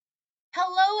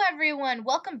Hello, everyone.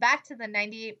 Welcome back to the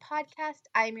 98 podcast.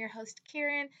 I'm your host,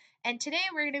 Kieran, and today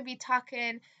we're going to be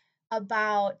talking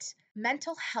about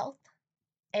mental health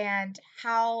and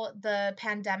how the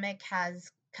pandemic has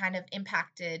kind of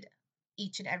impacted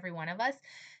each and every one of us.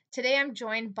 Today I'm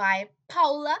joined by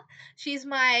Paula. She's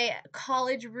my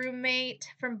college roommate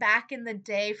from back in the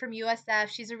day from USF.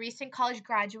 She's a recent college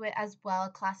graduate as well,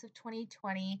 class of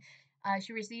 2020.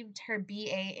 She received her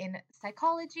BA in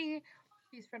psychology.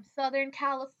 She's from Southern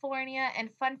California. And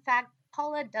fun fact,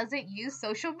 Paula doesn't use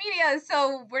social media,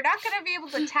 so we're not going to be able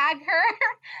to tag her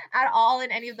at all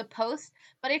in any of the posts.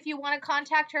 But if you want to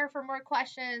contact her for more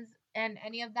questions and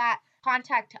any of that,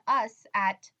 contact us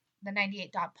at the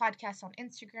 98.podcast on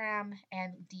Instagram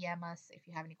and DM us if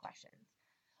you have any questions.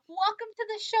 Welcome to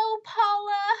the show,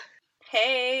 Paula.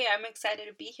 Hey, I'm excited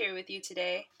to be here with you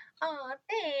today. Oh,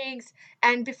 thanks.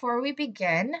 And before we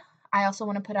begin, I also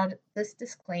want to put out this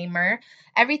disclaimer.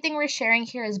 Everything we're sharing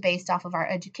here is based off of our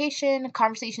education,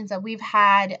 conversations that we've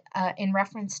had in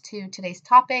reference to today's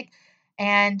topic,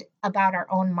 and about our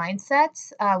own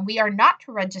mindsets. We are not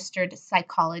registered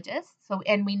psychologists,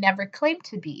 and we never claim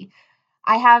to be.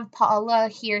 I have Paula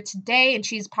here today, and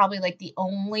she's probably like the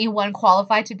only one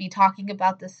qualified to be talking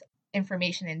about this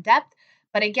information in depth.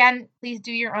 But again, please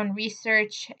do your own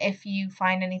research if you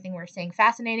find anything we're saying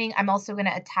fascinating. I'm also going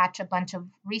to attach a bunch of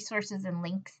resources and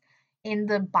links in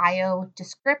the bio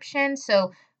description.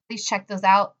 So please check those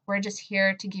out. We're just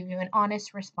here to give you an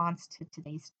honest response to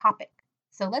today's topic.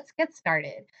 So let's get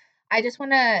started. I just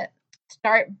want to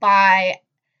start by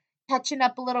catching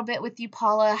up a little bit with you,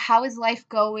 Paula. How is life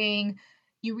going?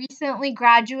 You recently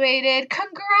graduated.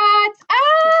 Congrats!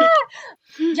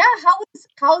 Yeah,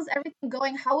 how's everything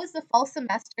going? How was the fall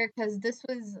semester? Because this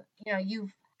was,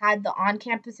 you've had the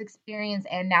on-campus experience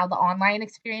and now the online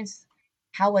experience.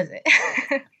 How was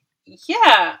it?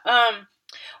 Yeah,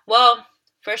 well,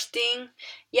 first thing,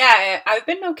 yeah, I've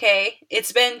been okay.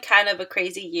 It's been kind of a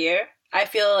crazy year. I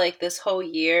feel like this whole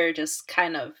year just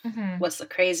kind of hmm was the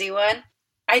crazy one.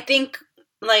 I think,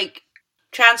 like,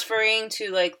 transferring to,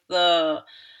 like, the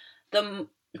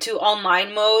to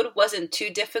online mode wasn't too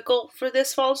difficult for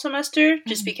this fall semester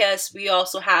just hmm because we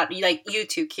also had, like, you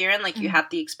too, Kieran, like, you hmm had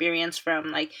the experience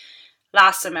from, like,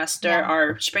 last semester, Yeah.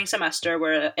 our spring semester,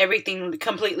 where everything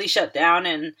completely shut down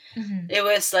and hmm it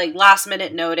was like last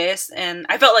minute notice, and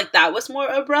I felt like that was more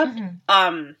abrupt.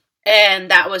 hmm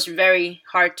And that was very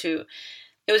hard to.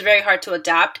 It was very hard to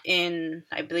adapt in.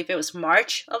 I believe it was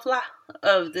March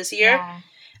of this year.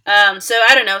 Yeah. So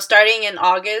I don't know. Starting in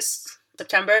August,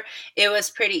 September, it was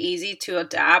pretty easy to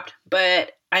adapt,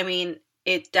 but I mean,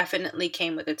 it definitely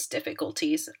came with its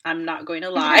difficulties. I'm not going to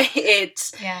lie.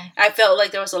 Yeah. I felt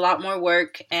like there was a lot more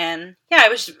work, and yeah,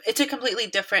 it's a completely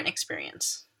different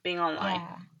experience being online.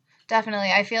 Yeah.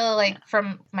 Definitely. I feel Yeah. like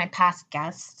from my past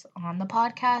guests on the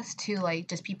podcast to like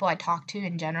just people I talk to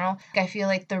in general, I feel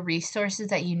like the resources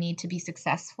that you need to be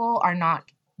successful are not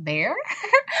there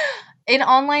in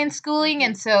online schooling. hmm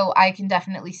And so I can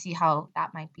definitely see how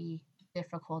that might be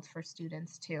difficult for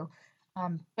students too.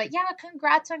 But yeah,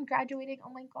 congrats on graduating. Oh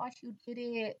my gosh, you did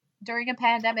it during a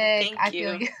pandemic. I Thank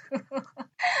feel you. you.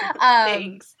 um,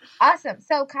 Thanks. awesome.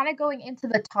 So, kind of going into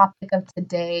the topic of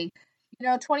today,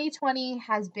 2020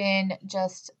 has been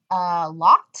just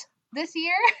locked this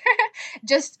year.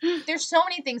 Just there's so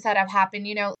many things that have happened.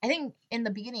 I think in the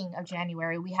beginning of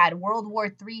January we had World War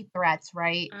III threats,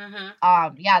 right? hmm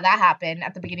Yeah, that happened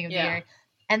at the beginning of the Yeah. year,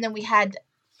 and then we had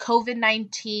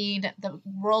COVID-19, the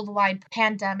worldwide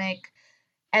pandemic,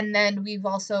 and then we've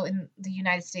also in the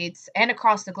United States and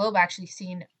across the globe actually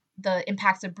seen the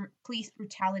impacts of police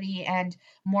brutality and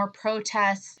more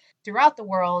protests throughout the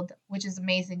world, which is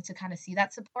amazing to kind of see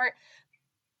that support.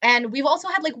 And we've also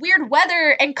had like weird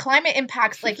weather and climate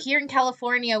impacts. Like here in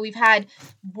California, we've had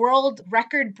world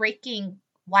record breaking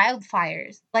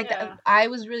wildfires. Like Yeah. I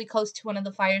was really close to one of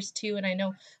the fires too. And I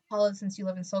know, Paula, since you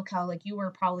live in SoCal, like you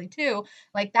were probably too.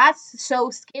 Like that's so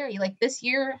scary. Like this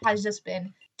year has just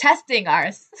been testing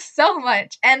us so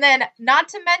much. And then, not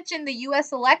to mention the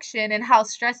US election and how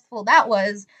stressful that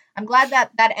was. I'm glad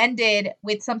that that ended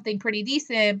with something pretty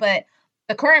decent, but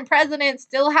the current president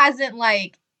still hasn't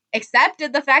like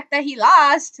accepted the fact that he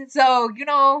lost. So,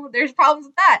 there's problems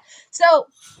with that. So,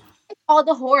 all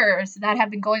the horrors that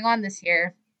have been going on this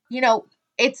year, you know,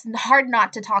 it's hard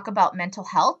not to talk about mental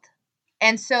health.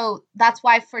 And so that's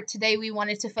why for today we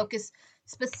wanted to focus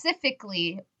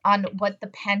specifically on what the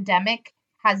pandemic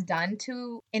has done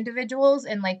to individuals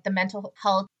and like the mental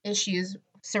health issues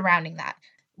surrounding that.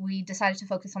 We decided to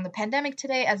focus on the pandemic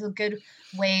today as a good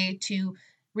way to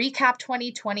recap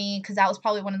 2020 because that was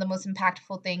probably one of the most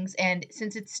impactful things. And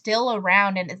since it's still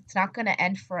around and it's not going to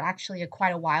end for actually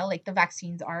quite a while, like the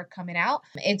vaccines are coming out,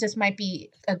 it just might be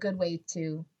a good way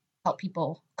to help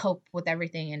people cope with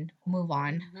everything and move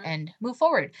on and move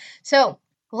forward. So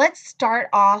let's start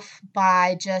off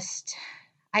by just,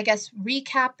 I guess,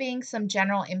 recapping some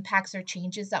general impacts or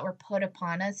changes that were put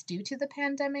upon us due to the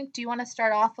pandemic. Do you want to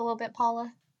start off a little bit,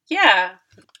 Paula? Yeah,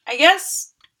 I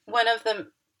guess one of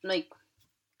the like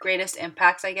greatest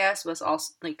impacts, I guess, was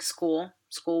also like school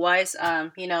wise.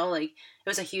 Like it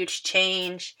was a huge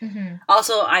change.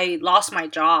 Also, I lost my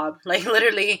job, like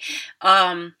literally,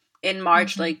 in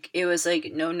March. Like it was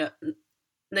like no,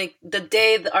 like the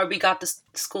day or we got the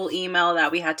school email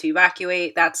that we had to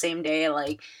evacuate. That same day,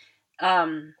 like,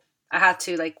 I had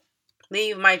to like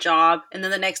leave my job, and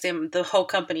then the next day the whole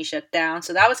company shut down.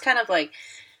 So that was kind of like,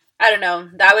 I don't know,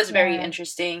 that was very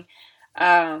interesting.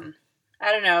 I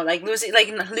don't know, like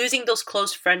losing those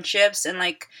close friendships and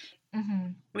like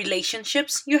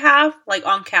relationships you have like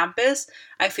on campus.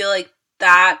 I feel like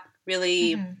that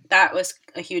really that was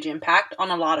a huge impact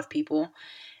on a lot of people.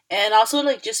 And also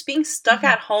like just being stuck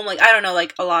at home, like I don't know,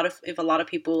 like a lot of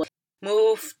people like,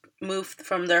 moved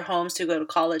from their homes to go to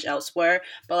college elsewhere,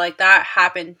 but like that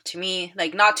happened to me,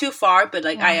 like not too far, but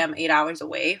like I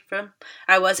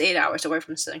was 8 hours away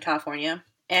from Southern California.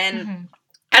 And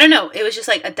I don't know, it was just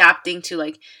like adapting to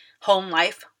like home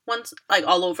life once, like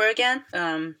all over again,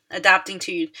 adapting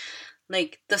to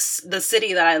like the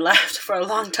city that I left for a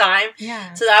long time.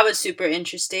 So that was super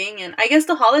interesting. And I guess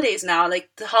the holidays now, like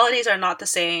the holidays are not the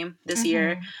same this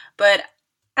year, but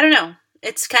I don't know,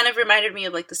 it's kind of reminded me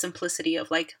of like the simplicity of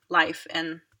like life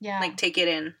and like take it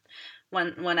in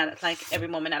one at like every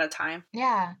moment at a time.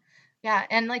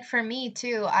 And like for me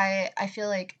too, I feel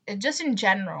like just in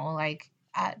general, like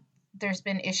there's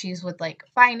been issues with like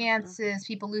finances,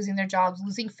 people losing their jobs,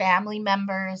 losing family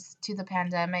members to the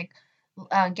pandemic,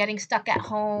 getting stuck at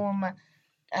home,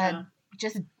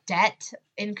 just debt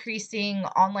increasing,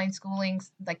 online schooling,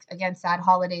 like again, sad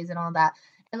holidays and all that.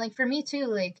 And like for me too,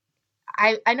 like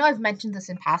I know I've mentioned this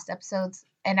in past episodes,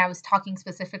 and I was talking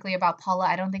specifically about Paula.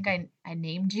 I don't think I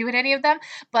named you in any of them,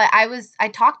 but I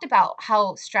talked about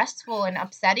how stressful and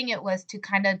upsetting it was to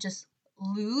kind of just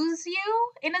lose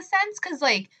you in a sense, because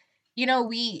like, you know,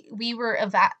 we were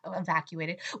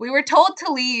evacuated. We were told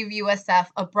to leave USF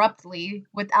abruptly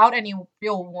without any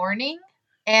real warning.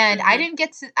 And I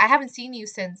haven't seen you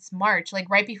since March, like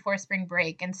right before spring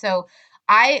break. And so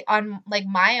on like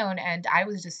my own end, I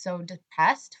was just so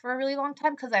depressed for a really long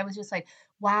time because I was just like,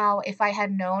 wow, if I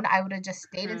had known, I would have just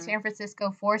stayed in San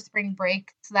Francisco for spring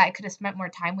break so that I could have spent more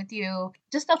time with you.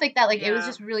 Just stuff like that. Like it was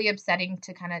just really upsetting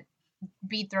to kind of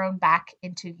be thrown back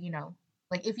into, you know,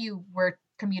 like if you were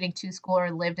commuting to school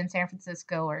or lived in San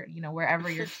Francisco or, you know, wherever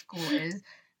your school is,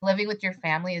 living with your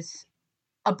family is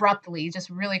abruptly, just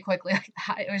really quickly like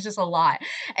that. It was just a lot.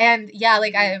 And yeah,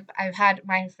 like I've had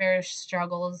my fair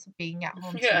struggles being at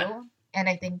home too. And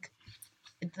I think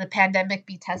the pandemic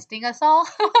be testing us all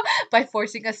by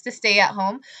forcing us to stay at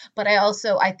home. But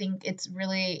I think it's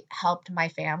really helped my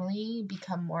family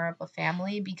become more of a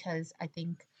family, because I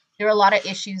think there were a lot of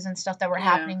issues and stuff that were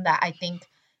happening that I think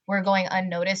were going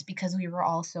unnoticed because we were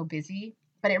all so busy.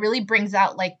 But it really brings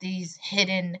out like these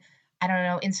hidden, I don't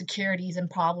know, insecurities and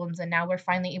problems, and now we're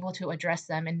finally able to address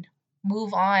them and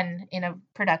move on in a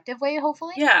productive way,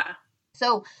 hopefully.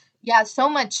 So yeah, so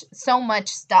much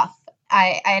stuff.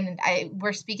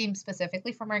 We're speaking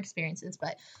specifically from our experiences,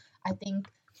 but I think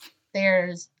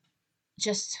there's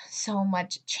just so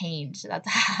much change that's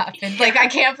happened. Like I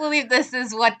can't believe this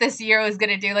is what this year was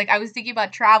gonna do. Like I was thinking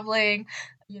about traveling,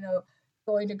 you know,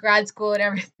 going to grad school and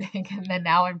everything, and then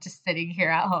now I'm just sitting here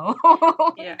at home.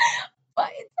 But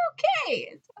it's okay.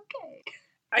 It's okay.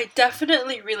 I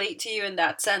definitely relate to you in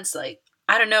that sense. Like,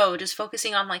 I don't know, just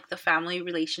focusing on like the family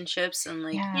relationships and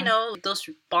like, you know, those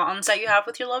bonds that you have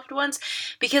with your loved ones.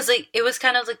 Because like it was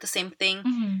kind of like the same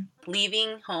thing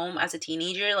leaving home as a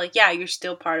teenager. Like, yeah, you're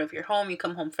still part of your home. You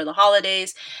come home for the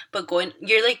holidays, but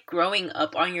you're like growing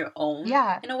up on your own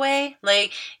in a way.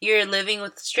 Like you're living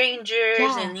with strangers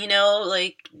and, you know,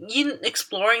 like you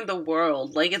exploring the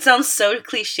world. Like it sounds so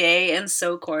cliche and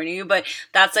so corny, but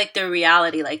that's like the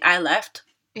reality. Like I left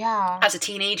as a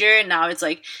teenager, and now it's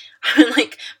like I'm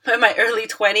like in my early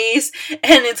 20s,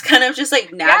 and it's kind of just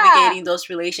like navigating those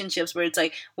relationships where it's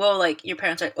like, whoa, like your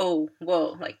parents are like, oh,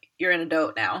 whoa, like you're an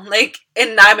adult now, like,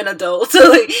 and I'm an adult, so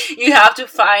like you have to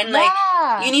find like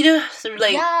you need to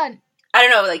like I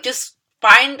don't know, like just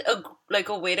find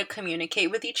a way to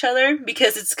communicate with each other,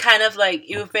 because it's kind of like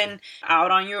you've been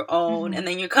out on your own and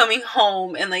then you're coming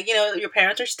home and like, you know, your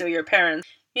parents are still your parents.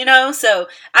 you know? So,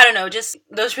 I don't know, just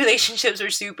those relationships were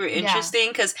super interesting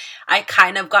because I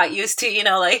kind of got used to, you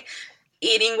know, like,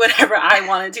 eating whatever I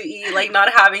wanted to eat, like,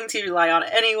 not having to rely on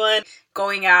anyone,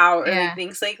 going out, or, like,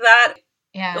 things like that.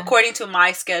 According to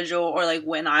my schedule, or, like,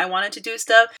 when I wanted to do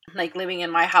stuff, like, living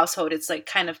in my household, it's, like,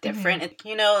 kind of different. Mm-hmm.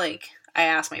 You know, like, I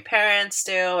asked my parents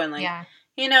still, and, like,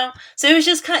 you know, so it was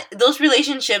just kind of, those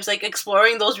relationships, like,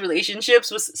 exploring those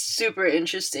relationships was super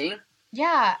interesting.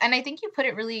 Yeah, and I think you put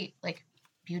it really, like,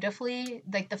 beautifully,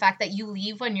 like, the fact that you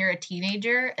leave when you're a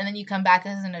teenager, and then you come back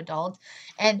as an adult,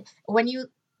 and when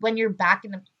you're back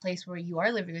in a place where you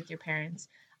are living with your parents,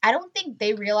 I don't think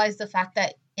they realize the fact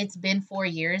that it's been 4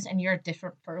 years and you're a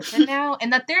different person now,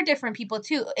 and that they're different people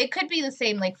too. It could be the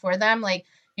same, like, for them, like,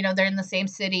 you know, they're in the same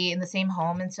city, in the same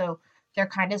home, and so they're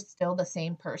kind of still the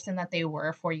same person that they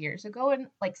were 4 years ago in,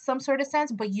 like, some sort of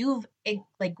sense, but you've,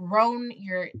 like, grown.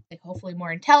 You're, like, hopefully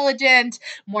more intelligent,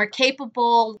 more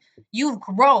capable. You've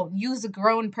grown. You're a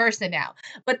grown person now,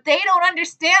 but they don't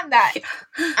understand that.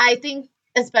 I think,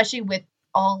 especially with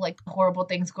all, like, horrible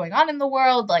things going on in the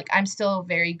world, like, I'm still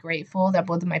very grateful that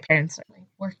both of my parents are, like,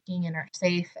 working and are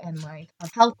safe and, like, are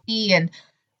healthy, and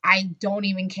I don't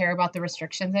even care about the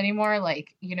restrictions anymore.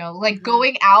 Like, you know, like,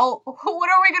 going out, what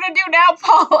are we gonna do now,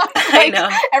 Paula? Like, I know.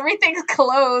 Everything's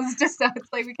closed, so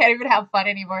it's like we can't even have fun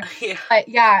anymore. But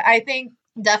yeah, I think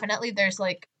definitely there's,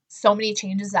 like, so many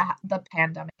changes that the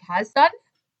pandemic has done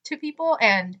to people,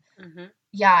 and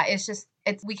yeah, it's just,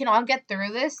 we can all get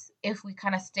through this if we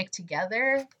kind of stick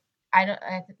together.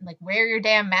 Like, wear your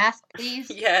damn mask, please.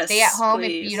 Yes, stay at home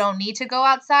please. If you don't need to go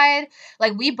outside.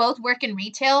 Like, we both work in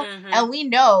retail, and we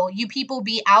know you people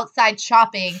be outside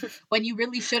shopping when you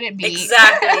really shouldn't be.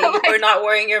 Exactly. Like, or not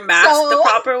wearing your mask the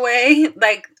proper way,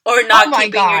 like, or not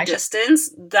keeping your distance.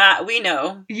 That we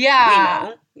know. Yeah. We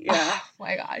know. Yeah. Oh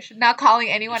my gosh. Not calling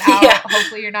anyone out. Yeah.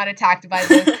 Hopefully you're not attacked by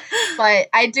this. But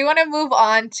I do want to move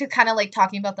on to kind of, like,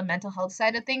 talking about the mental health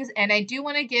side of things, and I do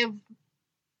want to give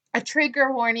a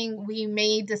trigger warning. We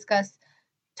may discuss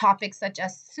topics such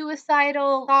as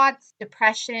suicidal thoughts,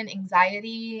 depression,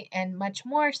 anxiety, and much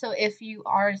more. So if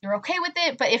you're okay with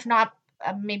it, but if not,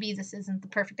 maybe this isn't the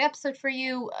perfect episode for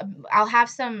you. I'll have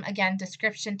some, again,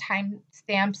 description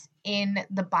timestamps in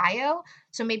the bio.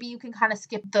 So maybe you can kind of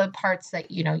skip the parts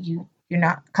that, you know, you're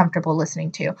not comfortable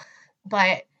listening to.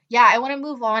 But yeah, I want to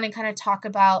move on and kind of talk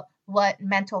about what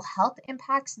mental health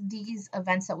impacts these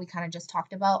events that we kind of just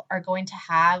talked about are going to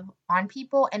have on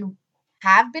people and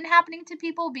have been happening to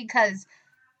people, because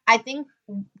I think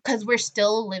because we're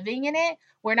still living in it,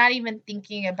 we're not even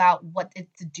thinking about what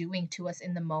it's doing to us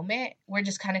in the moment. We're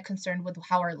just kind of concerned with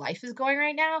how our life is going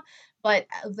right now. But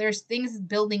there's things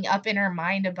building up in our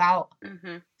mind about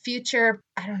future,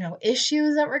 I don't know,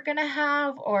 issues that we're going to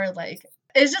have, or, like,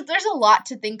 it's just, there's a lot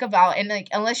to think about. And, like,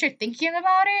 unless you're thinking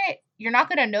about it, you're not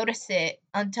going to notice it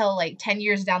until, like, 10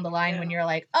 years down the line when you're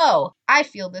like, oh, I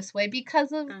feel this way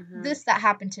because of this that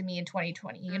happened to me in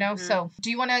 2020, you know? So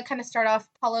do you want to kind of start off,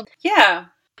 Paula? Yeah.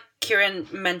 Kieran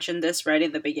mentioned this right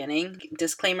in the beginning.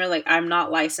 Disclaimer, like, I'm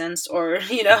not licensed or,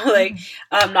 you know, like,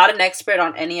 I'm not an expert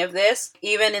on any of this.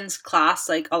 Even in class,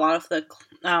 like, a lot of the,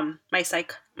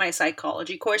 my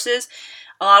psychology courses,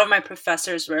 a lot of my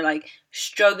professors were, like,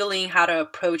 struggling how to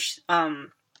approach,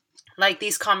 like,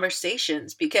 these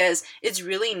conversations, because it's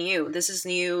really new. This is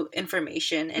new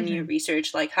information and new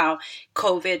research, like how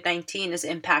COVID-19 is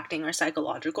impacting our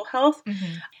psychological health.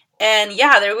 And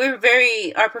yeah,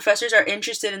 our professors are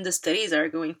interested in the studies that are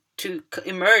going to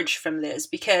emerge from this,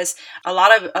 because a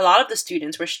lot of the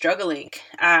students were struggling,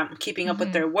 keeping up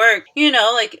with their work. You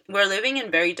know, like, we're living in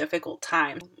very difficult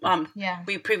times.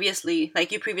 You previously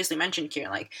mentioned,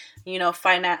 Kieran, like, you know,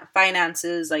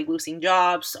 finances, like losing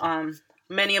jobs.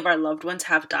 Many of our loved ones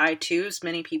have died too.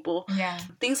 Many people,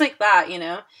 things like that, you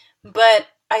know. But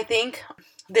I think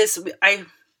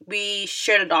we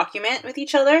shared a document with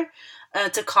each other.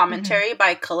 It's a commentary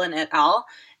by Cullen et al.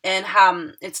 And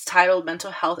it's titled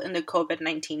 "Mental Health in the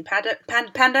COVID-19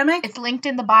 Pandemic." It's linked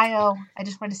in the bio. I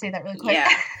just wanted to say that really quick. Yeah.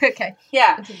 Okay.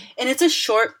 Yeah. Continue. And it's a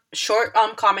short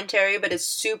commentary, but it's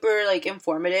super, like,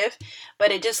 informative.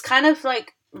 But it just kind of,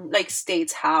 like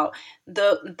states how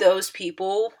those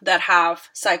people that have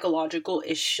psychological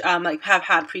issues, like, have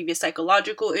had previous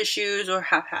psychological issues or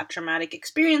have had traumatic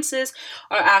experiences,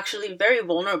 are actually very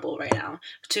vulnerable right now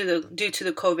due to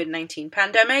the COVID-19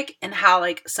 pandemic, and how,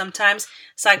 like, sometimes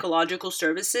psychological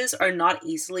services are not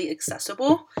easily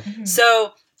accessible.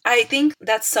 So I think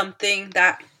that's something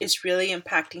that is really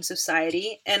impacting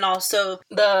society. And also,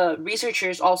 the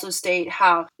researchers also state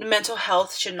how mental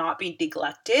health should not be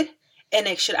neglected. And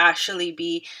it should actually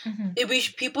be,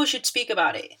 people should speak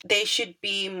about it. They should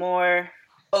be more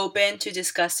open to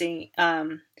discussing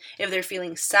if they're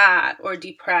feeling sad or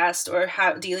depressed or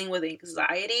dealing with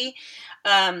anxiety,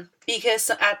 because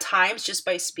at times just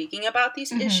by speaking about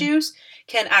these issues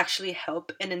can actually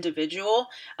help an individual,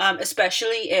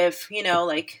 especially if,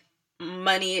 like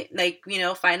money, like,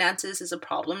 finances is a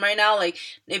problem right now. Like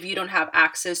if you don't have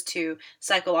access to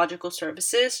psychological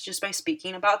services, just by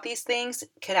speaking about these things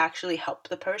could actually help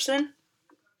the person.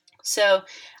 So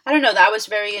I don't know, that was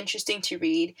very interesting to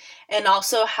read. And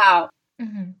also how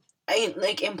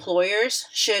like employers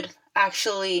should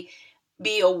actually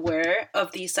be aware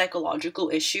of these psychological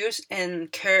issues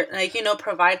and care, like,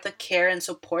 provide the care and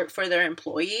support for their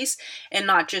employees and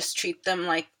not just treat them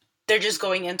like they're just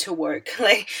going into work.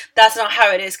 Like that's not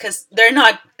how it is, because they're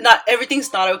not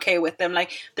everything's not okay with them.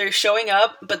 Like they're showing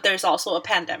up, but there's also a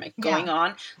pandemic going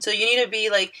on, so you need to be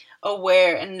like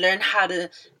aware and learn how to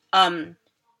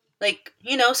like,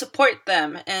 support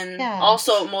them. And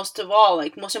also, most of all,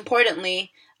 like most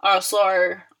importantly, also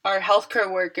our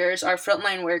healthcare workers, our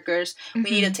frontline workers, we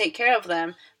need to take care of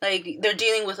them. Like they're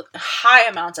dealing with high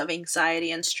amounts of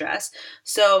anxiety and stress,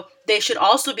 so they should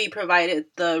also be provided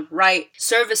the right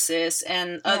services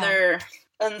and other.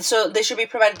 And so they should be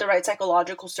provided the right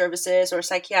psychological services or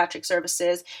psychiatric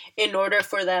services in order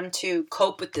for them to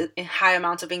cope with the high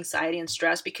amounts of anxiety and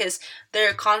stress, because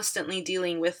they're constantly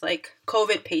dealing with like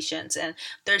COVID patients and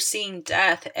they're seeing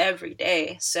death every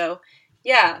day. So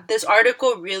yeah, this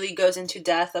article really goes into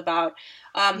depth about,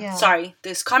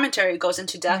 this commentary goes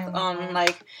into depth on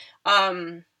like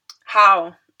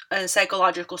how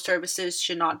psychological services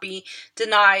should not be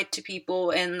denied to people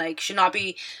and like should not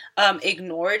be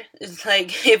ignored. It's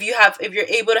like if you're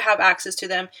able to have access to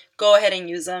them, go ahead and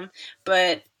use them.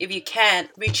 But if you can't,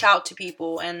 reach out to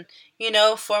people and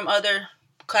form other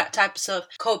types of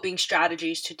coping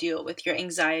strategies to deal with your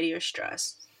anxiety or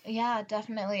stress. Yeah,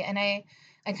 definitely. And I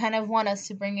kind of want us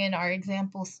to bring in our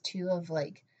examples too of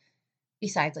like,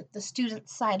 besides like the student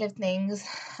side of things,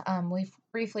 we've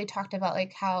briefly talked about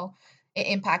like how it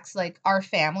impacts like our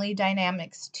family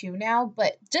dynamics too now,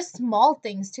 but just small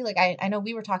things too. Like I know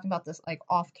we were talking about this like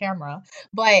off camera,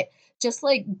 but just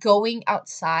like going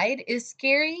outside is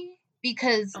scary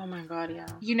because oh my god, yeah.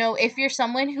 If you're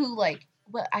someone who like,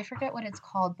 what, I forget what it's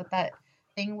called, but that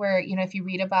thing where, if you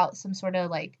read about some sort of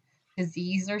like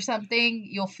disease or something,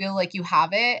 you'll feel like you have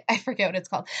it. I forget what it's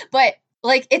called. But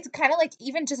like it's kind of like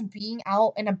even just being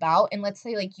out and about, and let's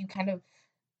say like you kind of,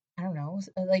 I don't know,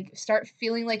 like start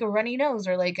feeling like a runny nose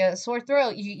or like a sore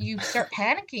throat, you start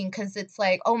panicking because it's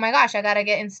like, oh my gosh, I gotta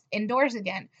get indoors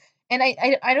again. And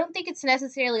I don't think it's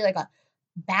necessarily like a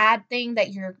bad thing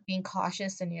that you're being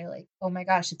cautious and you're like, oh my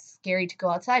gosh, it's scary to go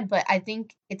outside. But I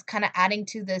think it's kind of adding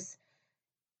to this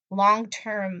long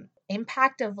term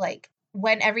impact of like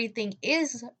when everything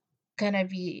is gonna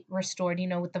be restored,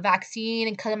 with the vaccine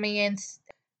and coming in,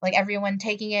 like everyone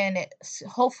taking in it,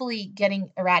 hopefully getting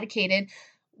eradicated.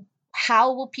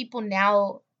 How will people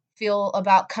now feel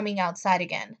about coming outside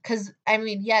again? Because I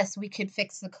mean, yes, we could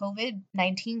fix the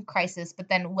COVID-19 crisis, but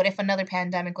then what if another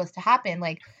pandemic was to happen?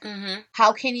 Like,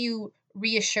 how can you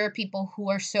reassure people who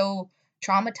are so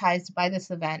traumatized by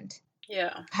this event?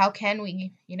 Yeah. How can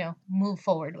we, move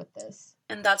forward with this?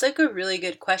 And that's like a really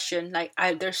good question. Like,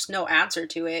 there's no answer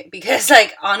to it because,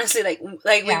 like, honestly, like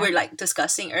we were like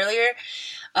discussing earlier,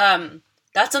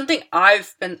 that's something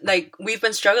we've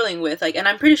been struggling with, like, and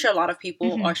I'm pretty sure a lot of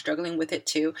people are struggling with it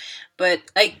too. But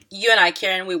like you and I,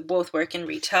 Karen, we both work in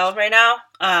retail right now,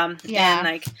 and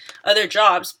like other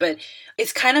jobs, but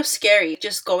it's kind of scary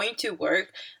just going to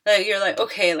work. Like you're like,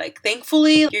 okay, like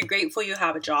thankfully you're grateful you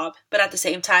have a job, but at the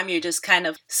same time you're just kind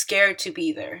of scared to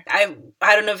be there. I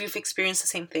don't know if you've experienced the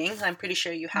same thing. I'm pretty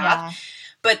sure you have. Yeah.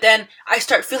 But then I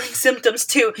start feeling symptoms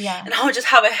too, and I would just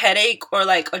have a headache or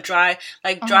like a dry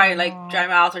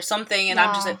mouth or something, and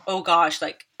I'm just like, oh gosh,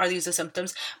 like are these the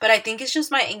symptoms? But I think it's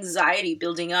just my anxiety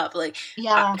building up, like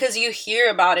because you hear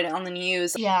about it on the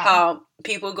news, how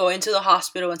people go into the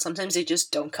hospital and sometimes they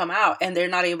just don't come out and they're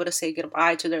not able to say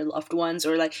goodbye to their loved ones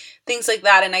or like things like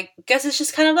that. And I guess it's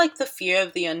just kind of like the fear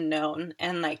of the unknown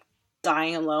and like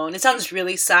dying alone. It sounds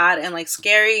really sad and like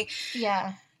scary.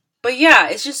 Yeah. But yeah,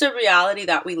 it's just a reality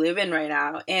that we live in right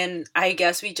now. And I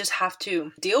guess we just have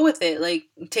to deal with it, like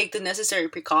take the necessary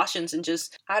precautions and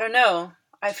just, I don't know.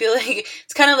 I feel like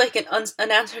it's kind of like an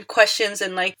unanswered questions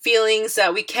and like feelings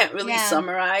that we can't really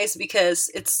summarize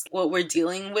because it's what we're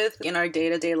dealing with in our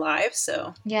day-to-day lives.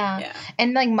 So yeah.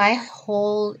 And like my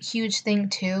whole huge thing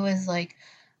too is like,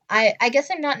 I guess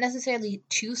I'm not necessarily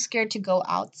too scared to go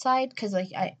outside because like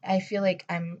I feel like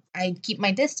I keep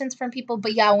my distance from people.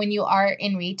 But yeah, when you are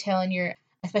in retail and you're,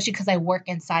 especially because I work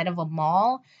inside of a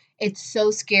mall, it's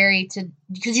so scary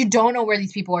because you don't know where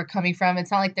these people are coming from.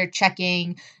 It's not like they're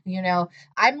checking, you know.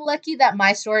 I'm lucky that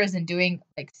my store isn't doing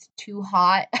like too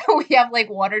hot. We have like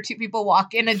 1 or 2 people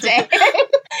walk in a day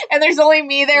and there's only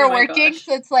me there working. Gosh.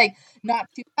 So it's like not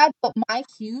too bad. But my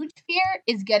huge fear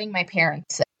is getting my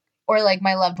parents sick or like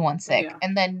my loved ones sick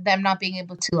and then them not being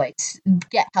able to like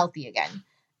get healthy again.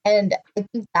 And I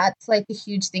think that's like a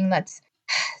huge thing that's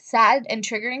sad and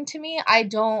triggering to me.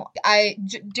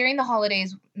 During the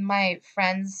holidays, my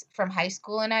friends from high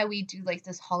school and we do like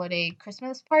this holiday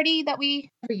Christmas party that we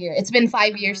every year. It's been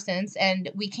 5 years since, and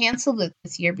we canceled it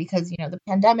this year because, you know, the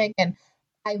pandemic, and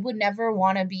I would never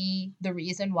want to be the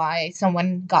reason why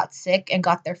someone got sick and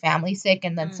got their family sick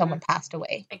and then someone passed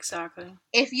away. Exactly.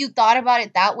 If you thought about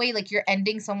it that way, like you're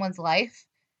ending someone's life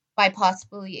by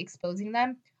possibly exposing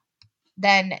them,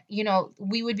 then, you know,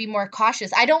 we would be more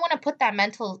cautious. I don't want to put that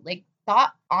mental like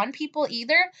thought on people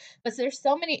either, but there's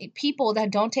so many people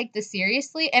that don't take this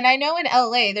seriously. And I know in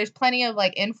LA, there's plenty of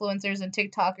like influencers and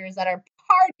TikTokers that are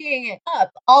partying it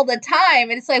up all the time.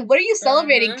 And it's like, what are you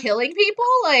celebrating? Killing people?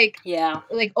 Like,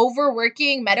 like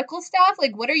overworking medical staff?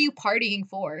 Like, what are you partying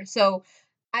for? So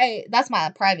that's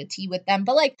my private tea with them.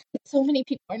 But like, so many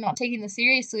people are not taking this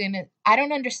seriously, and I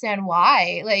don't understand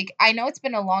why. Like, I know it's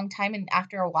been a long time, and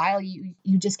after a while, you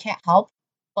just can't help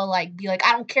but like be like,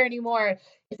 I don't care anymore.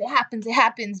 If it happens, it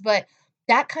happens. But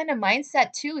that kind of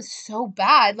mindset too is so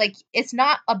bad. Like, it's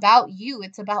not about you;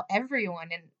 it's about everyone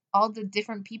and all the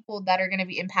different people that are going to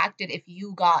be impacted if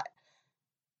you got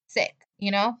sick.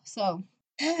 You know, so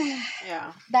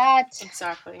yeah, that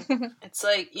exactly. It's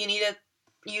like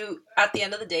you at the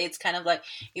end of the day, it's kind of like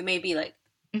you may be like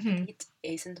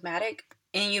asymptomatic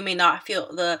and you may not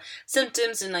feel the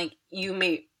symptoms, and like you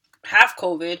may have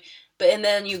COVID, and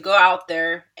then you go out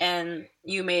there and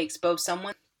you may expose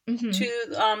someone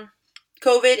to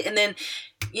COVID, and then,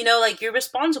 you know, like you're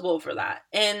responsible for that.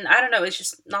 And I don't know, it's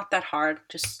just not that hard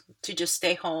just to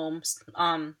stay home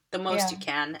the most you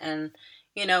can, and,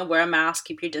 you know, wear a mask,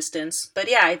 keep your distance. But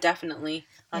yeah, I definitely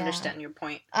understand your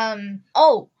point.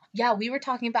 Yeah, we were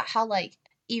talking about how, like,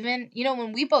 even, you know,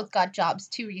 when we both got jobs,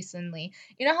 too, recently,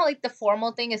 you know how, like, the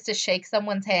formal thing is to shake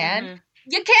someone's hand?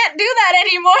 You can't do that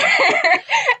anymore!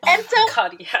 And oh,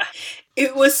 God, yeah.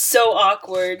 It was so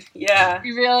awkward. Yeah.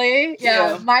 Really?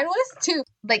 Yeah. Mine was, too.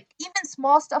 Like, even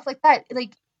small stuff like that,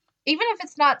 like, even if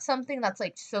it's not something that's,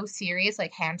 like, so serious,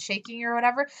 like handshaking or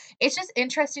whatever, it's just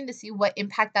interesting to see what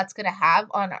impact that's going to have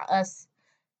on us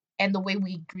and the way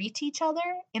we greet each other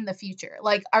in the future.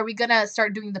 Like, are we gonna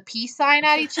start doing the peace sign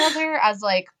at each other as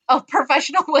like a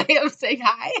professional way of saying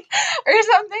hi or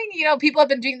something? You know, people have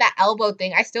been doing that elbow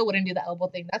thing. I still wouldn't do the elbow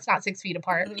thing. That's not 6 feet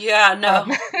apart. Yeah, no.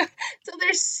 So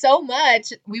there's so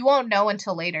much we won't know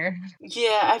until later.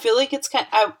 Yeah, I feel like it's kind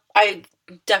of, I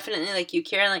definitely, like you,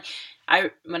 Karen,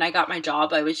 like when I got my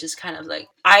job, I was just kind of like,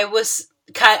 I was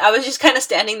just kind of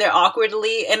standing there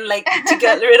awkwardly, and like to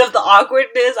get rid of the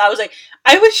awkwardness, I was like,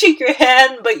 I would shake your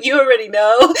hand, but you already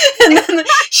know. And then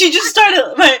she just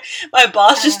started, my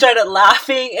boss just started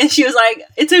laughing, and she was like,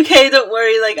 it's okay, don't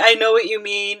worry, like I know what you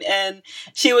mean. And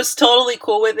she was totally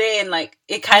cool with it, and like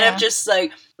it kind of just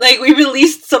like we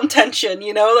released some tension,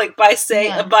 you know, like by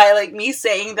like me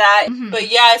saying that.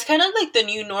 But yeah, it's kind of like the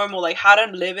new normal, like how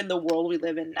to live in the world we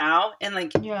live in now. And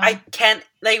like I can't,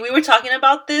 like we were talking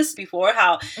about this before,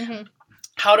 how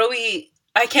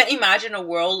I can't imagine a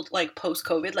world like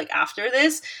post-COVID, like after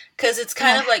this, because it's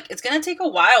kind of like it's gonna take a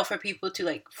while for people to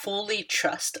like fully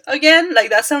trust again. Like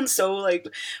that sounds so like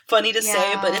funny to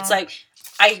say, but it's like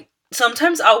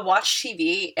sometimes I'll watch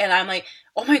TV and I'm like,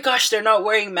 oh my gosh, they're not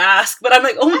wearing masks. But I'm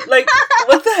like, oh, like,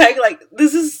 what the heck? Like,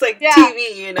 this is, like,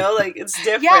 TV, you know? Like, it's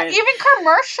different. Yeah, even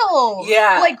commercials.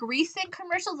 Yeah. Like, recent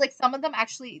commercials, like, some of them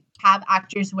actually have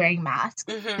actors wearing masks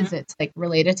because it's, like,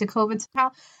 related to COVID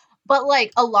somehow. But,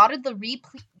 like, a lot of the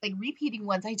repeating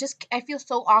ones, I feel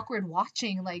so awkward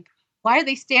watching. Like, why are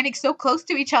they standing so close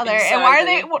to each other? Exactly. And why are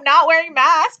they not wearing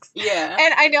masks? Yeah.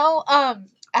 And I know,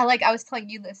 I was telling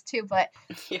you this too, but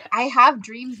I have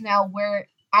dreams now where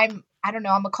I'm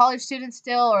a college student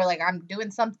still, or like I'm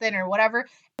doing something or whatever.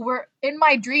 Where in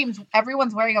my dreams,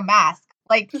 everyone's wearing a mask.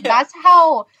 Like that's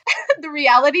how the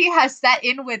reality has set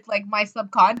in with like my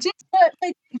subconscious. But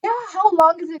like, how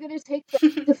long is it gonna take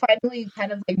to finally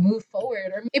kind of like move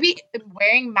forward? Or maybe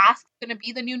wearing masks is gonna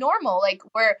be the new normal. Like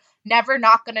we're never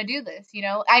not gonna do this, you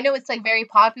know? I know it's like very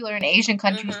popular in Asian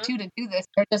countries too to do this.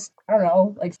 They're just, I don't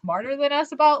know, like smarter than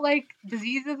us about like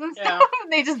diseases and stuff.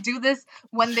 They just do this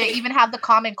when they even have the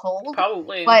common cold.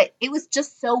 Probably. But it was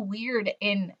just so weird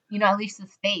in, you know, at least the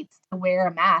States to wear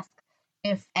a mask.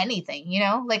 If anything, you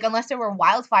know, like unless there were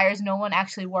wildfires, no one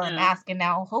actually wore a mask. And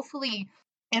now hopefully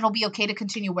it'll be okay to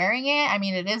continue wearing it. I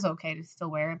mean, it is okay to still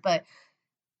wear it, but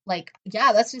like,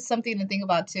 yeah, that's just something to think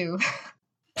about too.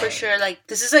 For sure. Like,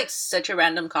 this is like such a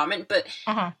random comment, but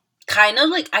kind of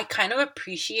like, I kind of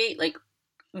appreciate like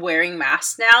wearing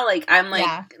masks now. Like, I'm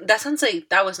like, that sounds like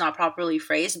that was not properly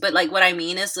phrased, but like what I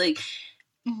mean is like,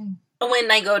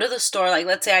 when I go to the store, like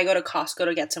let's say I go to Costco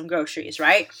to get some groceries,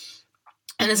 right?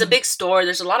 And it's a big store,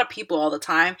 there's a lot of people all the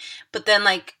time, but then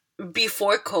like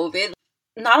before COVID,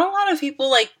 not a lot of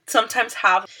people like sometimes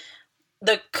have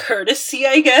the courtesy,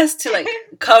 I guess, to like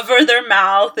cover their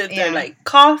mouth if they're like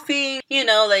coughing, you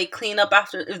know, like clean up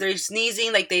after if they're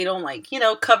sneezing, like they don't like, you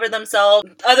know, cover themselves,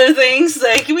 other things,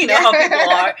 like we know how people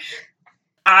are.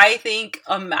 I think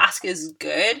a mask is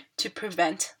good to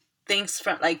prevent things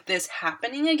from like this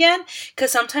happening again,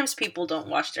 because sometimes people don't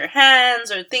wash their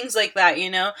hands or things like that, you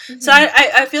know. So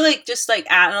I feel like just like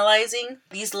analyzing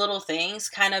these little things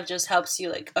kind of just helps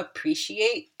you like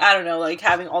appreciate, I don't know, like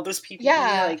having all those people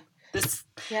like this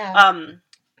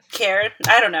care,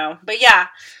 I don't know, but you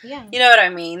know what I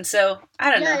mean. So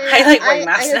I don't know. I like wearing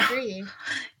masks now. I agree.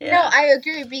 No, I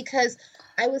agree, because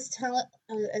I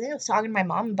think I was talking to my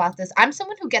mom about this. I'm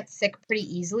someone who gets sick pretty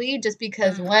easily, just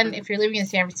because one, if you're living in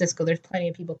San Francisco, there's plenty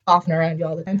of people coughing around you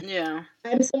all the time. Yeah.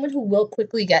 I'm someone who will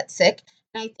quickly get sick.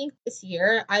 And I think this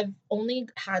year I've only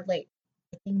had like,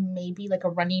 I think maybe like a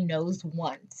runny nose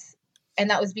once. And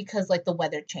that was because like the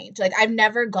weather changed. Like I've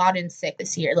never gotten sick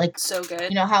this year. Like, so good.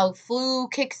 You know how flu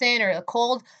kicks in or a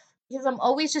cold? Because I'm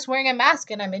always just wearing a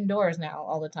mask and I'm indoors now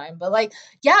all the time. But like,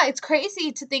 yeah, it's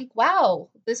crazy to think, wow,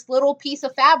 this little piece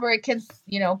of fabric can,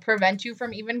 you know, prevent you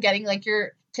from even getting like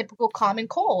your typical common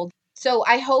cold. So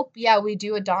I hope, we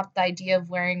do adopt the idea of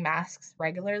wearing masks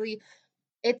regularly.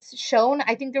 It's shown,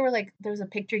 I think there was a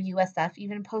picture USF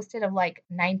even posted of like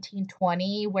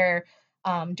 1920 where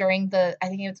during I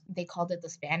think they called it the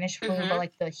Spanish flu, but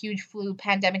like the huge flu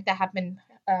pandemic that happened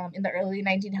in the early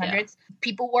 1900s.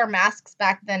 People wore masks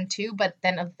back then too, but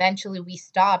then eventually we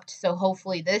stopped. So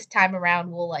hopefully this time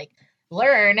around we'll like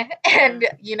learn and,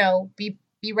 you know, be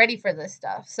ready for this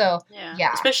stuff. So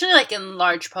yeah. Especially like in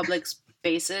large public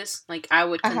spaces, like I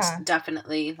would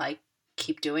definitely like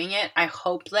keep doing it. I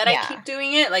hope that I keep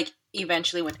doing it like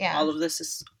eventually when all of this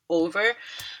is over.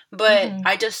 But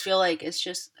I just feel like it's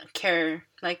just caring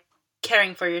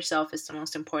for yourself is the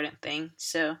most important thing.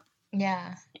 So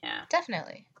yeah,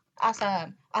 definitely.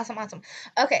 Awesome.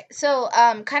 Okay, so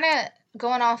kind of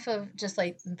going off of just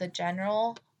like the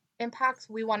general impacts,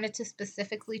 we wanted to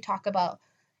specifically talk about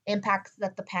impacts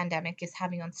that the pandemic is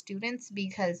having on students,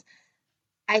 because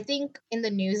I think in the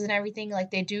news and everything,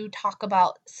 like they do talk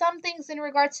about some things in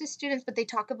regards to students, but they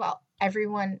talk about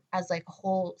everyone as like a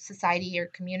whole society or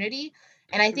community.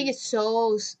 And I think it's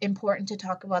so important to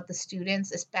talk about the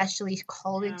students, especially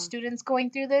college students going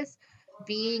through this.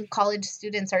 Being college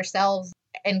students ourselves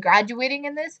and graduating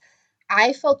in this,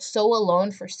 I felt so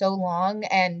alone for so long,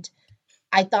 and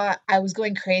I thought I was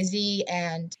going crazy,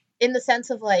 and in the sense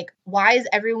of like, why is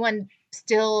everyone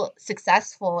still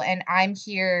successful and I'm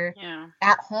here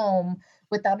at home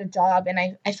without a job? And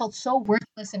I felt so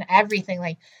worthless and everything.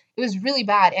 Like it was really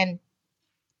bad. And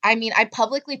I mean, I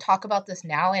publicly talk about this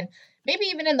now, and maybe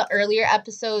even in the earlier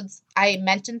episodes I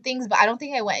mentioned things, but I don't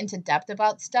think I went into depth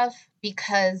about stuff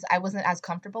because I wasn't as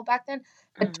comfortable back then.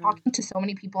 But talking to so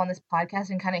many people on this podcast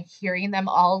and kind of hearing them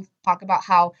all talk about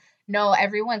how no,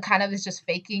 everyone kind of is just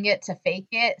faking it to fake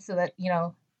it so that, you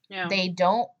know, they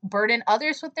don't burden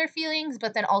others with their feelings,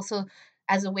 but then also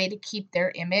as a way to keep their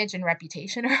image and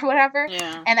reputation or whatever.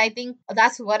 And I think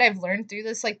that's what I've learned through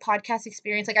this like podcast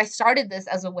experience. Like I started this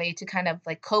as a way to kind of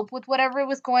like cope with whatever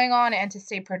was going on and to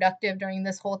stay productive during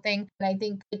this whole thing. And I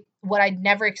think what I'd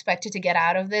never expected to get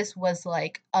out of this was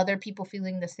like other people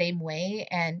feeling the same way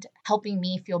and helping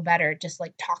me feel better, just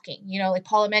like talking, you know, like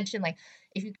Paula mentioned, like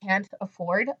if you can't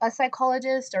afford a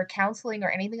psychologist or counseling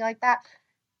or anything like that,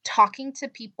 talking to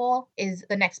people is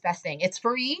the next best thing. It's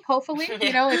free, hopefully.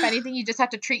 You know, if anything, you just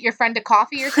have to treat your friend to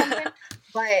coffee or something.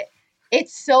 But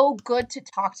it's so good to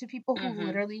talk to people who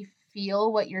literally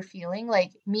feel what you're feeling. Like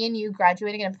me and you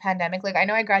graduating in a pandemic. Like I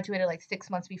know I graduated like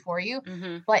 6 months before you,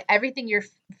 but everything you're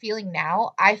feeling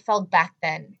now, I felt back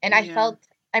then. And I felt,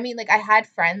 I mean, like I had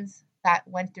friends that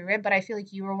went through it, but I feel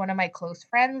like you were one of my close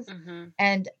friends.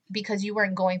 And because you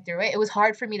weren't going through it, it was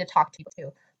hard for me to talk to you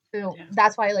too. So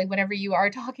that's why, like, whenever you are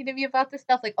talking to me about this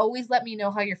stuff, like, always let me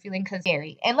know how you're feeling, because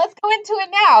scary. And let's go into it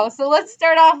now. So let's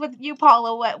start off with you,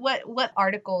 Paula. What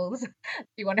articles do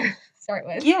you want to start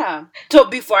with? Yeah. So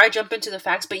before I jump into the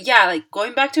facts, but yeah, like,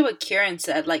 going back to what Kieran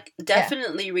said, like,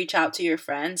 definitely reach out to your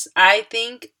friends. I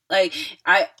think, like,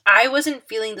 I wasn't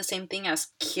feeling the same thing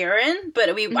as Kieran, but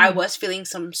I was feeling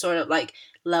some sort of, like,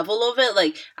 level of it.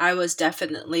 Like, I was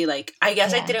definitely, like, I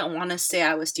guess I Yeah. didn't want to say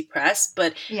I was depressed,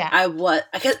 but Yeah.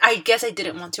 I guess I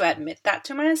didn't want to admit that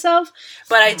to myself,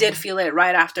 but I did feel it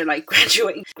right after, like,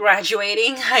 graduating.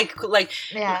 Like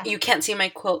Yeah. you can't see my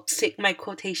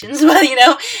quotations, but, you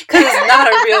know, because it's not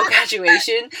a real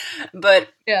graduation, but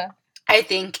Yeah. I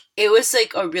think it was,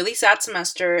 like, a really sad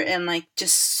semester, and, like,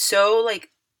 just so, like,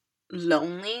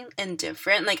 lonely and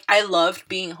different. Like, I loved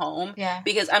being home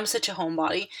because I'm such a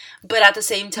homebody, but at the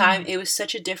same time, it was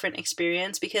such a different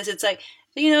experience because it's like,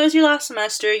 you know, it's your last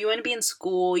semester, you want to be in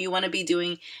school, you want to be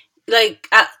doing, like,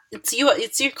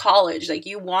 it's your college, like,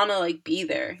 you want to, like, be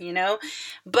there, you know,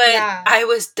 but I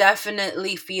was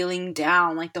definitely feeling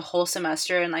down, like, the whole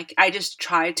semester, and, like, I just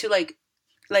tried to, like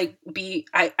be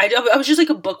I was just like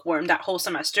a bookworm that whole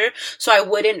semester, so I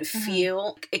wouldn't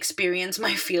experience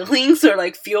my feelings or,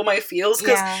 like, feel my feels,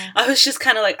 because I was just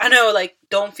kind of like, I know, like,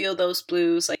 don't feel those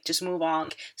blues, like, just move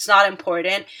on, it's not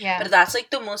important. But that's, like,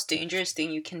 the most dangerous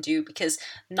thing you can do, because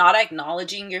not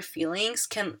acknowledging your feelings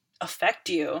can affect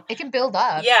you. It can build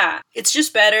up. Yeah, it's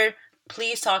just better.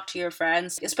 Please talk to your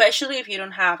friends, especially if you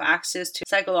don't have access to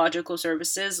psychological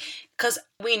services, because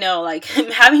we know, like,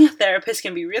 having a therapist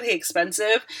can be really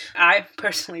expensive. I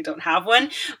personally don't have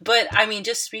one, but I mean,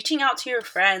 just reaching out to your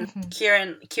friends.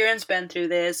 Kieran's been through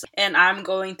this, and I'm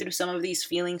going through some of these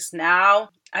feelings now.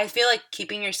 I feel like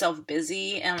keeping yourself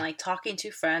busy and, like, talking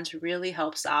to friends really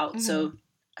helps out. So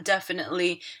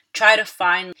definitely try to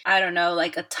find, I don't know,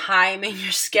 like, a time in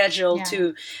your schedule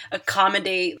to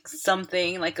accommodate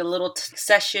something, like a little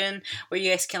session where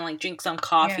you guys can, like, drink some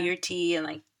coffee or tea and,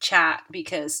 like, chat,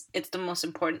 because it's the most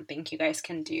important thing you guys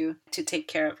can do to take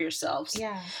care of yourselves.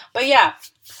 But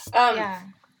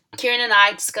Kieran and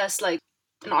I discussed, like,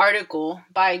 an article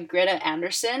by Greta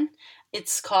Anderson.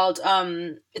 It's called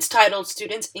it's titled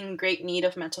 "Students in Great Need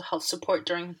of Mental Health Support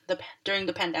During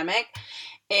the Pandemic."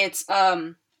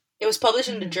 It was published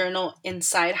in the journal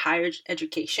Inside Higher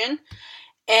Education,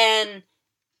 and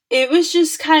it was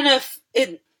just kind of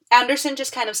Anderson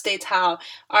just kind of states how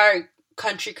our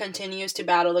country continues to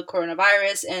battle the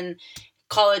coronavirus, and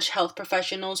college health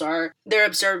professionals they're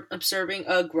observing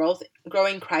a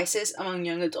growing crisis among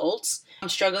young adults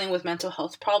struggling with mental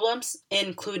health problems,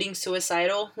 including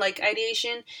suicidal, like,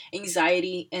 ideation,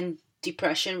 anxiety, and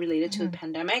depression related to the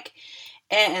pandemic.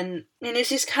 And it's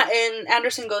just and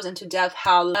Anderson goes into depth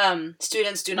how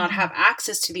students do not have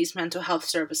access to these mental health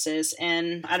services.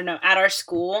 And I don't know, at our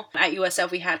school at USF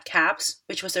we had CAPS,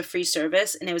 which was a free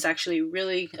service, and it was actually a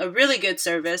really good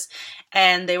service,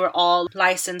 and they were all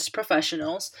licensed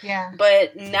professionals.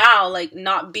 But now, like,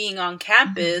 not being on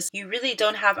campus, you really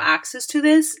don't have access to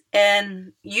this,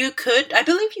 and I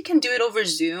believe you can do it over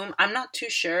Zoom. I'm not too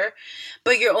sure,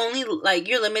 but you're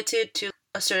limited to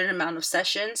a certain amount of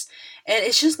sessions, and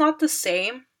it's just not the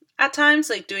same at times,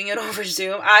 like, doing it over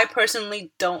Zoom. I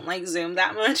personally don't like Zoom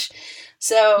that much,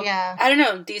 so I don't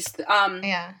know, these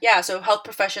so health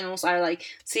professionals are, like,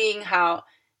 seeing how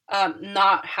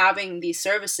not having these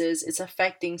services is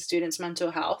affecting students'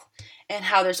 mental health, and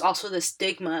how there's also the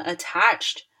stigma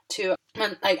attached to,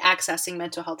 like, accessing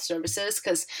mental health services,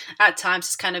 because at times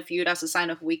it's kind of viewed as a sign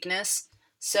of weakness.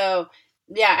 So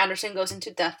Anderson goes into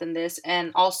depth in this,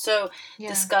 and also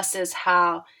discusses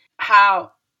how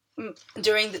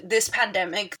during this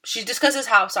pandemic, she discusses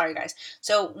how, sorry guys,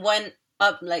 so when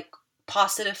like,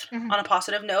 positive, on a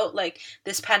positive note, like,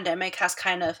 this pandemic has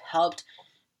kind of helped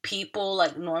people,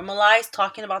 like, normalize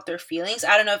talking about their feelings.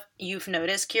 I don't know if you've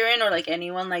noticed, Kieran, or, like,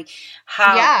 anyone, like,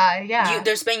 how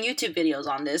there's been YouTube videos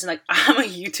on this, and, like,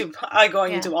 I go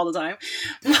on YouTube all the time,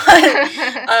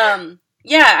 but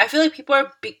I feel like people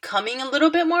are becoming a little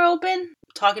bit more open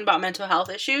talking about mental health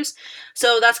issues.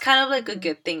 So that's kind of, like, a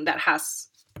good thing that has,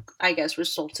 I guess,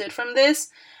 resulted from this,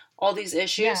 all these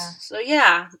issues. So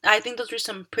I think those were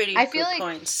some pretty good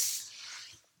points.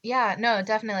 Yeah, no,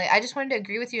 definitely. I just wanted to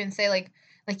agree with you and say, like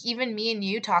even me and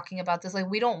you talking about this, like,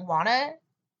 we don't want to,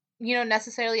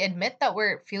 necessarily admit that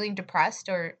we're feeling depressed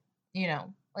or,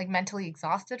 like, mentally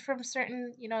exhausted from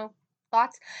certain,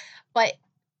 thoughts. But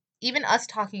even us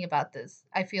talking about this,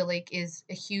 I feel like, is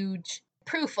a huge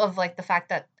proof of, like, the fact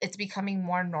that it's becoming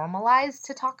more normalized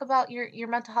to talk about your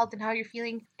mental health and how you're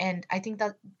feeling. And I think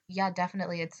that,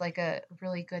 definitely, it's, like, a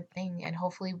really good thing, and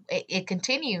hopefully it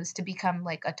continues to become,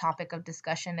 like, a topic of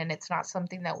discussion, and it's not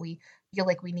something that we feel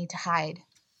like we need to hide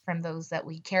from those that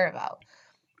we care about.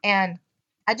 And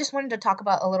I just wanted to talk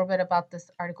about a little bit about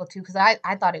this article too, because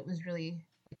I thought it was really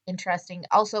interesting.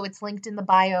 Also, it's linked in the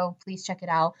bio. Please check it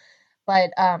out.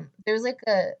 But there's, like,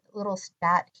 a little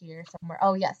stat here somewhere.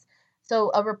 Oh, yes.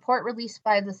 So a report released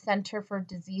by the Center for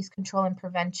Disease Control and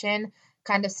Prevention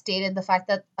kind of stated the fact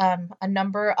that a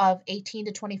number of 18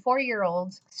 to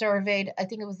 24-year-olds surveyed, I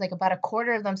think it was like about a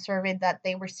quarter of them surveyed that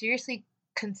they were seriously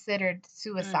considered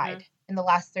suicide in the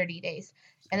last 30 days.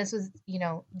 And this was,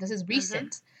 this is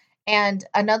recent. And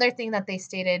another thing that they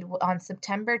stated on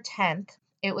September 10th,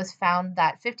 it was found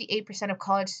that 58% of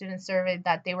college students surveyed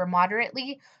that they were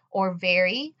moderately or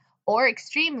very or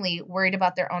extremely worried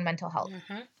about their own mental health.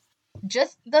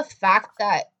 Just the fact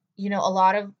that,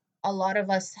 a lot of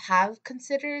us have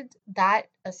considered that,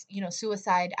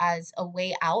 suicide as a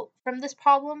way out from this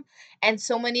problem, and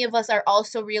so many of us are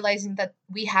also realizing that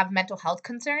we have mental health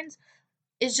concerns,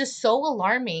 is just so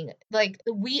alarming. Like,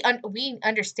 we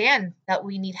understand that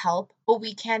we need help, but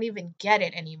we can't even get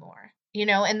it anymore,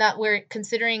 and that we're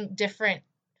considering different,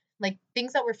 like,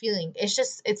 things that we're feeling.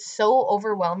 It's so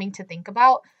overwhelming to think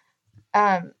about.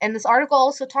 And this article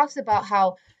also talks about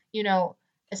how,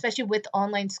 especially with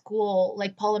online school,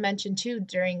 like Paula mentioned too,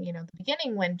 during, the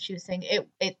beginning, when she was saying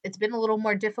it's been a little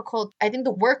more difficult. I think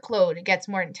the workload gets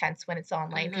more intense when it's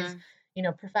online because,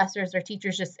 professors or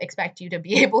teachers just expect you to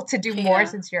be able to do more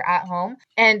since you're at home.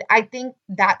 And I think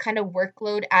that kind of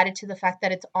workload added to the fact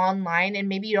that it's online and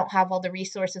maybe you don't have all the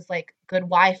resources like good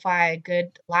Wi-Fi,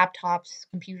 good laptops,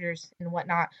 computers and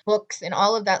whatnot, books and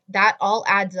all of that, that all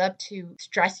adds up to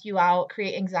stress you out,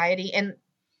 create anxiety. And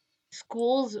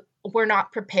schools were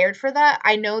not prepared for that.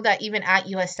 I know that even at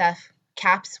USF,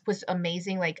 CAPS was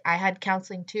amazing. Like, I had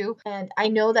counseling too, and I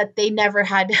know that they never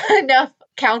had enough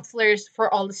counselors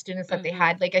for all the students that they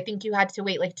had. Like, I think you had to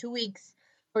wait like 2 weeks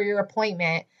for your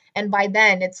appointment, and by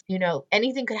then it's,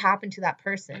 anything could happen to that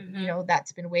person,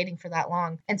 that's been waiting for that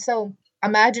long. And so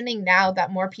imagining now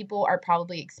that more people are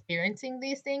probably experiencing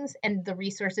these things and the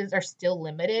resources are still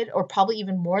limited, or probably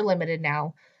even more limited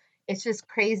now, it's just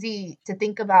crazy to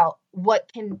think about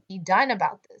what can be done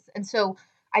about this. And so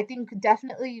I think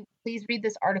definitely please read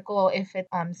this article if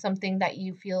it's something that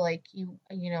you feel like you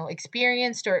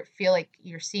experienced or feel like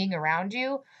you're seeing around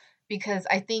you, because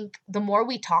I think the more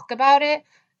we talk about it,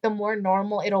 the more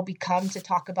normal it'll become to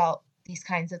talk about these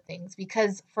kinds of things.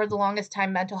 Because for the longest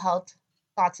time, mental health,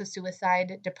 thoughts of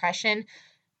suicide, depression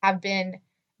have been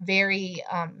very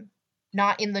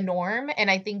not in the norm.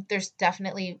 And I think there's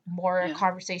definitely more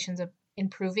conversations of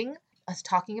improving us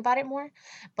talking about it more,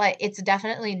 but it's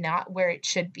definitely not where it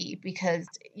should be, because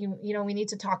we need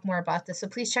to talk more about this. So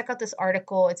please check out this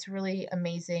article. It's really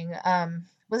amazing.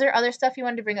 Was there other stuff you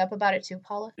wanted to bring up about it too,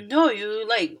 Paula? No,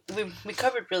 we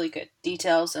covered really good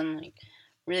details and like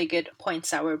really good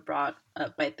points that were brought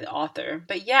up by the author.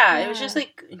 But yeah, it was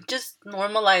just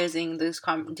normalizing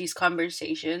these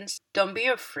conversations. Don't be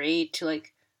afraid to,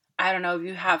 like, I don't know, if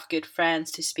you have good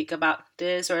friends to speak about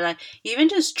this, or like even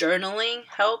just journaling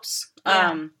helps.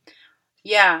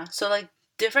 So like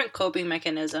different coping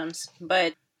mechanisms.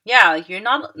 But yeah, like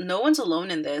no one's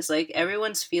alone in this. Like,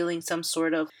 everyone's feeling some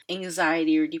sort of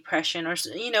anxiety or depression or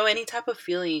any type of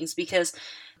feelings, because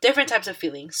different types of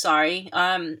feelings.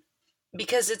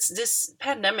 Because this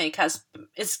pandemic has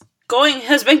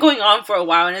been going on for a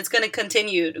while, and it's going to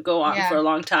continue to go on for a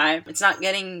long time. It's not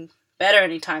getting better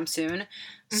anytime soon.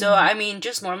 So, I mean,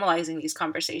 just normalizing these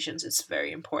conversations is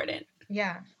very important.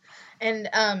 Yeah. And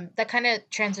that kind of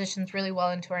transitions really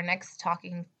well into our next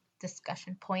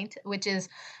discussion point, which is,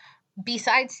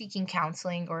 besides seeking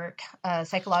counseling or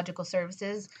psychological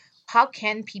services, how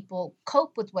can people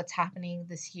cope with what's happening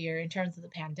this year in terms of the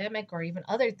pandemic or even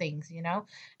other things,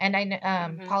 And I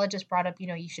know Paula just brought up,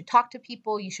 you should talk to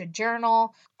people, you should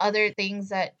journal, other things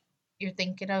that you're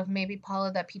thinking of maybe,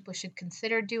 Paula, that people should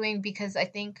consider doing, because I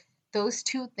think those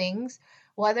two things,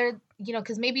 whether,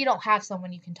 because maybe you don't have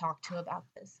someone you can talk to about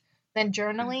this, then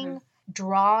journaling,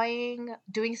 drawing,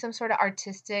 doing some sort of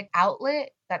artistic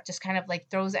outlet that just kind of like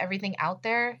throws everything out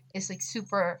there is like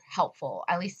super helpful.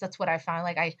 At least that's what I found.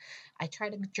 Like, I try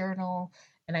to journal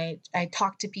and I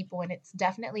talk to people, and it's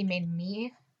definitely made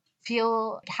me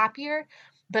feel happier.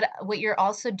 But what you're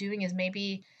also doing is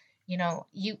maybe,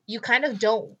 you kind of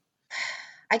don't,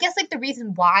 I guess, like, the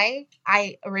reason why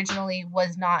I originally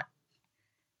was not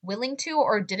willing to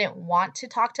or didn't want to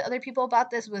talk to other people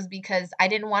about this was because I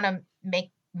didn't want to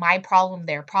make my problem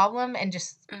their problem and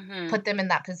just put them in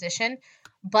that position.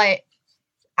 But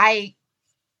I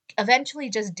eventually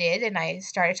just did, and I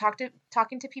started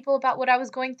talking to people about what I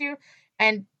was going through,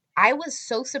 and I was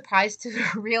so surprised to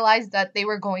realize that they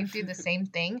were going through the same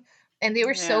thing, and they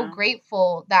were so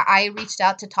grateful that I reached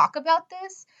out to talk about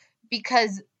this,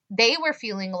 because they were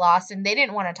feeling lost and they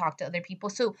didn't want to talk to other people.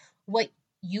 So what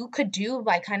you could do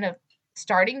by kind of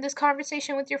starting this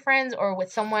conversation with your friends or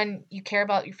with someone you care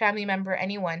about, your family member,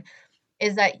 anyone,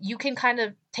 is that you can kind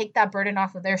of take that burden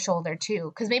off of their shoulder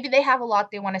too, because maybe they have a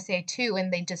lot they want to say too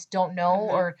and they just don't know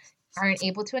or aren't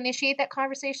able to initiate that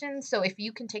conversation. So if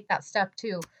you can take that step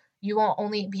too, you won't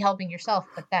only be helping yourself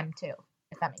but them too,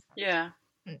 if that makes sense. Yeah,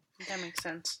 that makes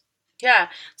sense. Yeah,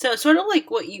 so sort of like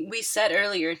what we said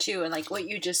earlier too, and like what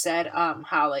you just said,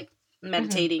 how like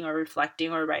meditating or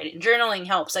reflecting or writing, journaling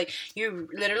helps. Like you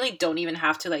literally don't even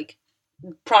have to like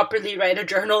properly write a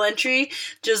journal entry.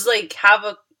 Just like have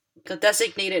a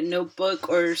designated notebook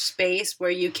or space where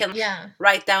you can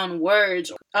write down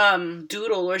words,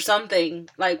 doodle or something,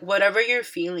 like whatever you're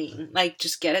feeling, like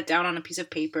just get it down on a piece of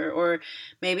paper, or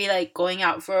maybe like going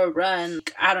out for a run.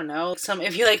 I don't know,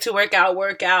 if you like to work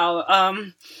out,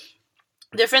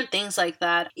 different things like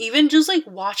that. Even just like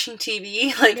watching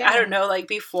TV, like I don't know, like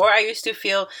before I used to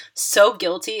feel so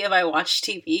guilty if I watched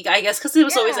TV, I guess because it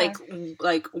was always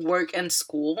like work and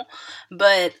school.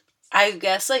 But I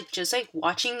guess like just like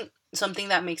watching something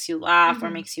that makes you laugh or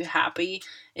makes you happy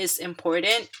is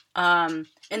important,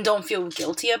 and don't feel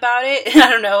guilty about it. I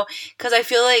don't know, because I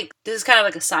feel like this is kind of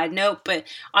like a side note, but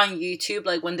on YouTube,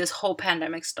 like when this whole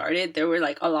pandemic started, there were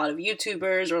like a lot of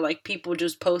YouTubers or like people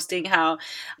just posting how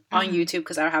on YouTube,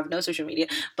 because I don't have no social media,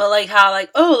 but like how like,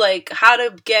 oh, like how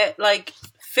to get like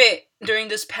fit during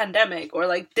this pandemic, or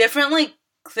like different like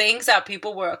things that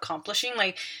people were accomplishing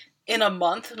like in a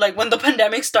month, like when the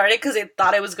pandemic started, because they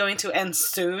thought it was going to end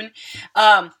soon.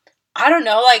 I don't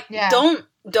know, like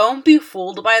don't be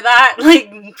fooled by that.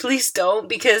 Like please don't,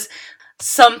 because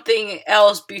something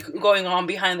else be going on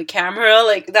behind the camera.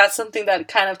 Like that's something that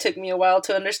kind of took me a while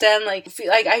to understand. Like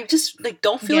I just like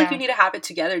don't feel like you need to have it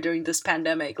together during this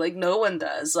pandemic. Like no one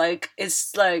does. Like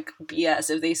it's like BS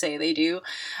if they say they do.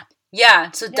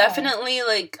 Yeah, so definitely,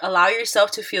 like, allow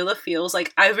yourself to feel the feels.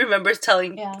 Like, I remember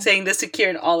saying this to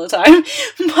Kieran all the time.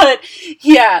 But,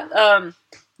 yeah,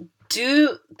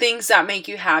 do things that make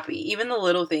you happy. Even the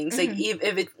little things. Like,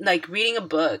 if it, like, reading a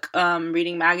book,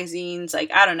 reading magazines. Like,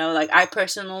 I don't know. Like, I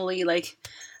personally, like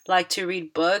to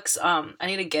read books. I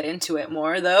need to get into it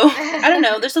more, though. I don't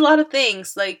know. There's a lot of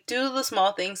things. Like, do the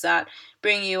small things that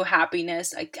bring you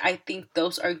happiness. I think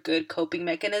those are good coping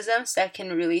mechanisms that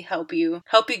can really help you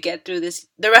get through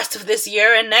the rest of this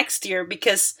year and next year,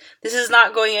 because this is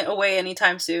not going away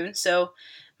anytime soon. So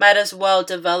might as well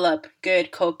develop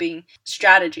good coping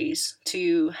strategies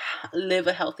to live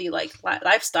a healthy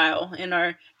lifestyle in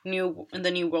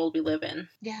the new world we live in.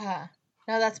 Yeah.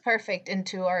 No, that's perfect.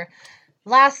 Into our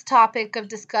last topic of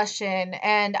discussion,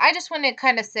 and I just want to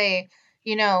kind of say,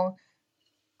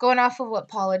 going off of what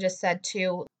Paula just said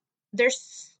too,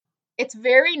 it's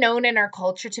very known in our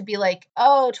culture to be like,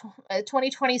 oh,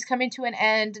 2020 is coming to an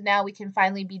end. Now we can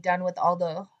finally be done with all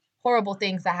the horrible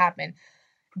things that happen.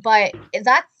 But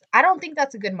I don't think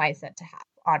that's a good mindset to have,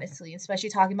 honestly, especially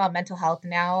talking about mental health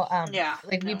now.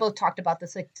 We both talked about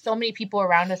this. Like so many people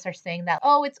around us are saying that,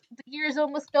 oh, the year's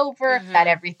almost over, that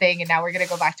everything, and now we're gonna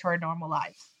go back to our normal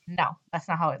lives. No, that's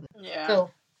not how it looks. Yeah.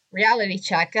 So reality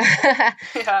check.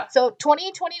 So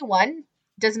 2021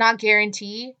 does not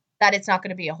guarantee that it's not going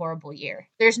to be a horrible year.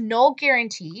 There's no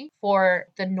guarantee for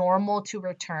the normal to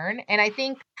return. And I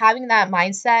think having that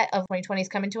mindset of 2020 is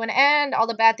coming to an end, all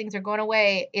the bad things are going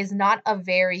away, is not a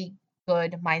very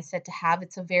good mindset to have.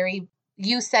 It's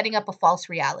you setting up a false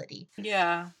reality.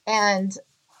 Yeah. And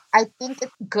I think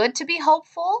it's good to be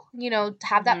hopeful, to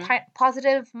have that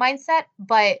positive mindset.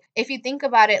 But if you think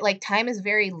about it, like time is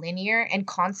very linear and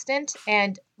constant.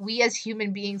 And we as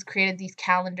human beings created these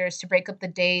calendars to break up the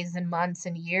days and months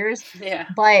and years. Yeah.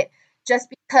 But just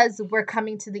because we're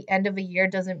coming to the end of a year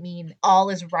doesn't mean all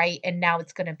is right and now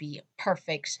it's going to be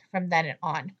perfect from then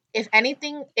on. If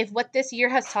anything, if what this year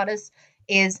has taught us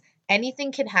is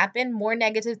anything can happen, more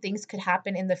negative things could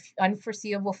happen in the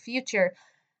unforeseeable future.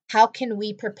 How can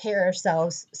we prepare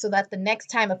ourselves so that the next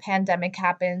time a pandemic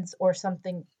happens or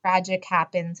something tragic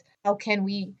happens, how can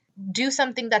we do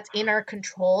something that's in our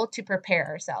control to prepare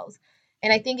ourselves?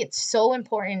 And I think it's so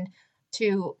important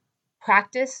to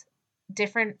practice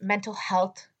different mental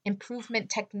health improvement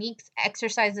techniques,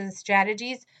 exercises,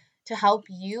 strategies to help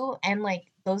you and like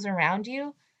those around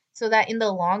you, so that in the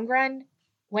long run,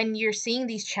 when you're seeing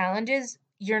these challenges,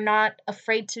 you're not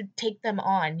afraid to take them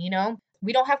on,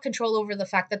 We don't have control over the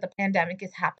fact that the pandemic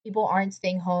is happening. People aren't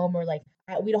staying home, or like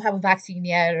we don't have a vaccine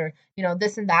yet, or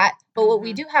this and that. But what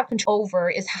we do have control over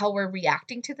is how we're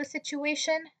reacting to the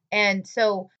situation. And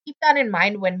so keep that in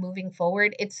mind when moving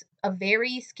forward. It's a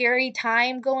very scary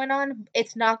time going on.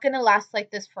 It's not going to last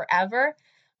like this forever,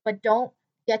 but don't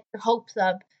get your hopes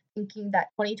up thinking that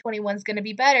 2021 is going to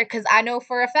be better, because I know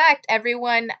for a fact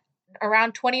everyone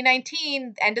around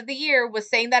 2019, end of the year, was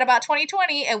saying that about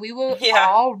 2020, and we were Yeah.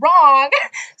 all wrong.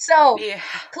 So Yeah.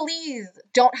 please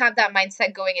don't have that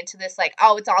mindset going into this like,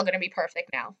 oh, it's all going to be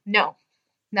perfect now. No,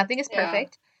 nothing is Yeah.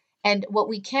 perfect. And what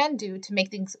we can do to make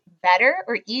things better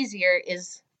or easier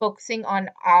is focusing on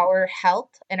our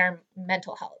health and our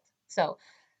mental health. So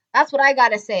that's what I got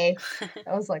to say.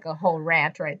 That was like a whole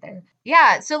rant right there.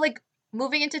 Yeah. So, like,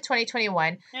 moving into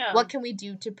 2021, Yeah. what can we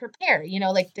do to prepare? You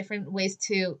know, like different ways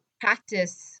to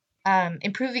practice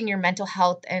improving your mental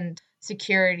health and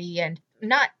security. And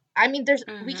not, I mean,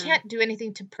 we can't do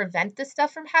anything to prevent this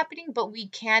stuff from happening, but we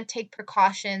can take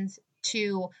precautions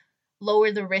to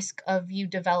lower the risk of you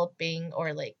developing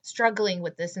or like struggling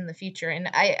with this in the future. And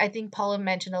I think Paula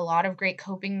mentioned a lot of great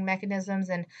coping mechanisms,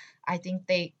 and I think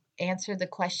they answer the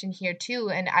question here too.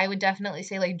 And I would definitely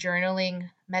say like journaling,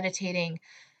 meditating,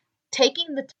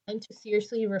 taking the time to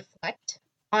seriously reflect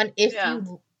on if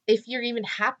you're even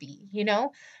happy, you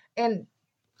know? And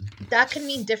that can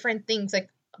mean different things. Like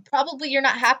probably you're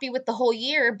not happy with the whole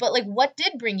year, but like what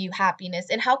did bring you happiness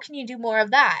and how can you do more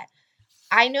of that?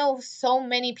 I know so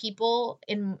many people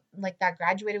in like that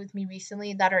graduated with me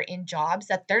recently that are in jobs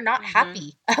that they're not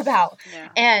happy about. Yeah.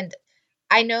 And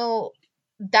I know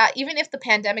that even if the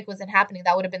pandemic wasn't happening,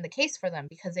 that would have been the case for them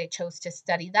because they chose to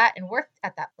study that and work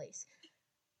at that place.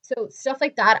 So stuff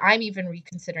like that, I'm even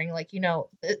reconsidering. Like, you know,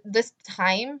 this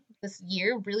time, this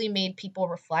year really made people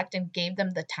reflect and gave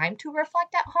them the time to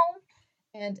reflect at home.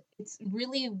 And it's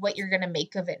really what you're going to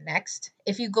make of it next.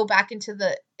 If you go back into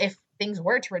if things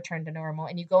were to return to normal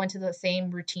and you go into the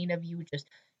same routine of you just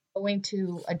going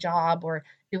to a job or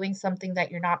doing something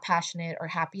that you're not passionate or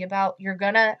happy about, you're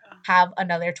going to have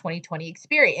another 2020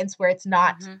 experience where it's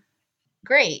not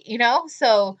great, you know?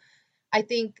 So I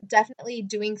think definitely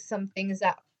doing some things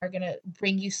that are going to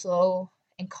bring you slow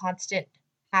and constant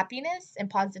happiness and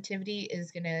positivity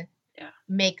is going to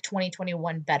make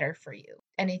 2021 better for you.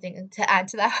 Anything to add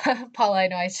to that, Paula? I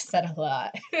know I just said a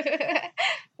lot.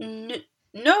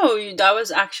 No, that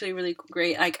was actually really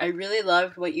great. Like, I really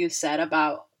loved what you said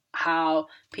about how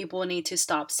people need to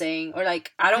stop saying, or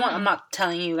like, I'm not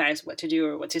telling you guys what to do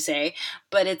or what to say,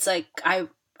 but it's like,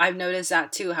 I've noticed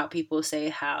that too, how people say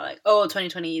how like, oh,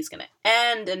 2020 is going to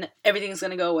end and everything's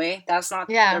going to go away. That's not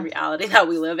the reality that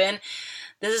we live in.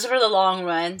 This is for the long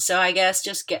run. So I guess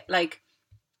just get like,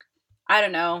 I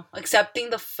don't know,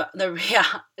 accepting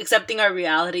accepting our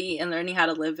reality and learning how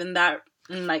to live in that,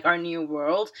 in like our new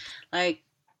world. Like,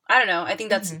 I don't know. I think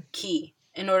that's key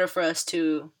in order for us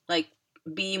to like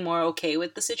be more okay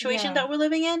with the situation that we're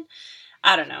living in.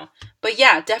 I don't know. But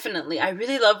yeah, definitely. I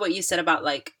really love what you said about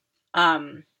like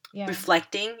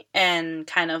reflecting and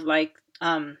kind of like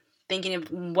thinking of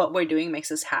what we're doing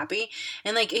makes us happy.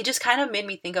 And like it just kind of made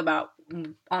me think about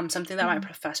something that my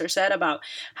professor said about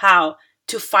how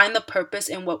to find the purpose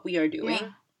in what we are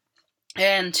doing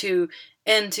and to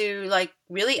like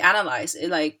really analyze it,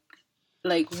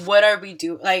 like what are we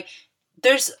doing, like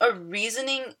there's a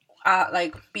reasoning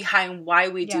like behind why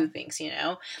we do things, you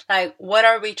know, like what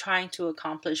are we trying to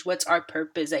accomplish, what's our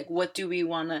purpose, like what do we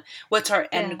want to, what's our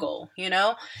end goal, you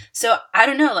know? So I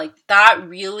don't know, like that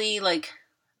really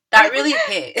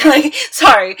hit. Like,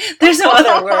 sorry, there's no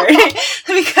other word.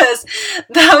 Because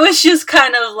that was just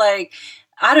kind of like,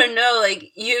 I don't know,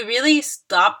 like, you really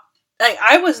stopped. Like,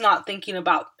 I was not thinking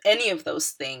about any of those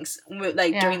things,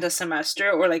 like, during the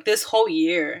semester or, like, this whole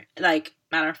year. Like,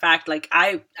 matter of fact, like,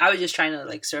 I was just trying to,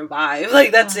 like, survive.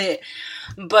 Like, that's it.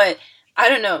 But I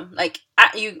don't know. Like,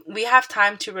 we have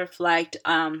time to reflect,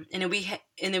 and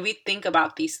if we think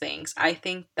about these things, I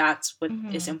think that's what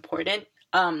is important.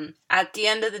 At the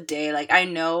end of the day, like, I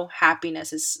know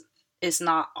happiness is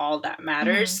not all that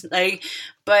matters, like,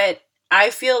 but I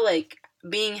feel like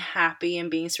being happy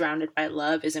and being surrounded by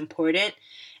love is important.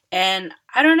 And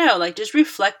I don't know, like, just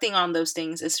reflecting on those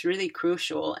things is really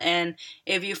crucial. And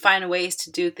if you find ways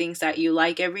to do things that you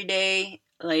like every day,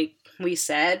 like we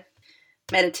said,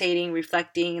 meditating,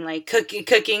 reflecting, like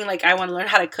cooking, like I want to learn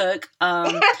how to cook.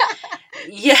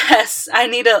 Yes, I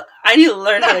need to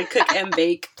learn how to cook and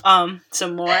bake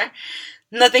some more.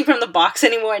 Nothing from the box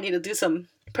anymore. I need to do some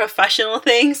professional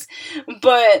things.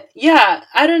 But yeah,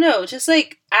 I don't know, just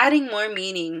like adding more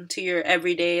meaning to your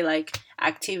everyday like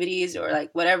activities or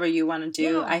like whatever you want to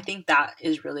do. I think that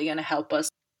is really going to help us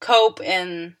cope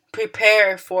and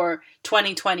prepare for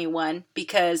 2021,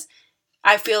 because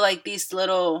I feel like these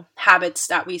little habits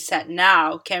that we set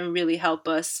now can really help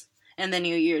us in the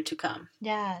new year to come.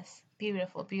 Yes.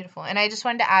 Beautiful, beautiful. And I just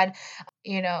wanted to add,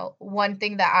 you know, one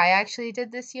thing that I actually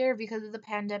did this year because of the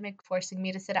pandemic forcing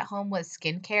me to sit at home was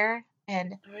skincare.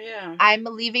 And yeah. I'm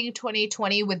leaving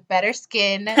 2020 with better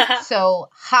skin. So,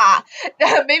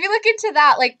 maybe look into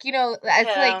that. Like, you know,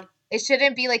 it's like, it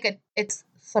shouldn't be like it's,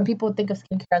 some people think of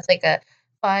skincare as like a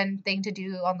fun thing to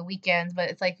do on the weekends, but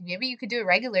it's like, maybe you could do it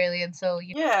regularly. And so,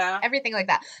 everything like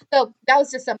that. So that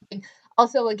was just something.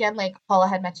 Also, again, like Paula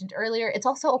had mentioned earlier, it's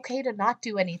also okay to not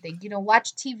do anything. You know,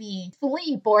 watch TV,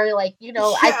 sleep, or like, you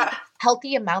know, I think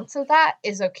healthy amounts of that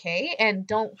is okay. And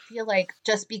don't feel like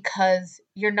just because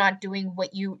you're not doing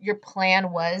what your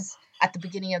plan was at the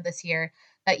beginning of this year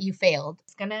that you failed.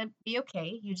 It's gonna be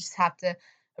okay. You just have to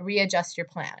readjust your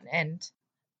plan, and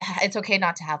it's okay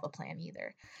not to have a plan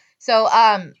either. So,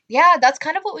 yeah, that's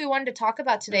kind of what we wanted to talk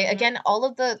about today. Again, all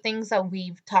of the things that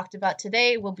we've talked about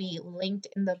today will be linked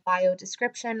in the bio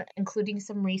description, including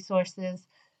some resources,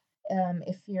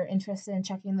 if you're interested in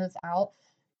checking those out.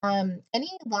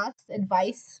 Any last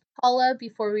advice, Paula,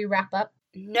 before we wrap up?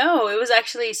 No, it was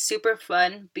actually super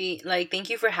fun.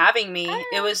 Thank you for having me.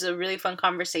 It was a really fun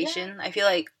conversation. I feel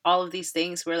like all of these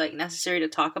things were like necessary to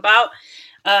talk about.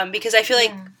 Because I feel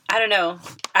like, I don't know,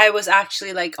 I was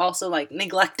actually like also like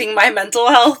neglecting my mental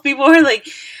health before,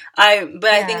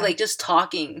 I think like just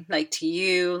talking like to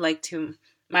you, like to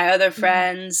my other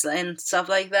friends and stuff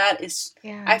like that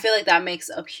I feel like that makes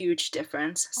a huge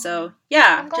difference. So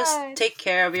just take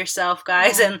care of yourself,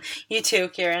 guys, and you too,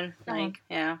 Karen. Thank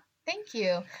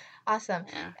you. Awesome.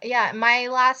 Yeah, my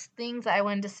last things I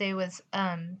wanted to say was,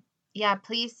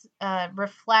 please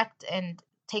reflect and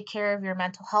take care of your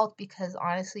mental health, because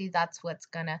honestly, that's what's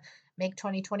gonna make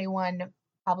 2021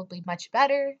 probably much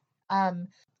better.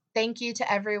 Thank you to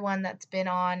everyone that's been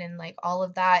on and like all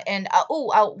of that. And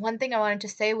one thing I wanted to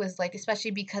say was, like,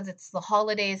 especially because it's the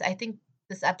holidays, I think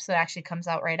this episode actually comes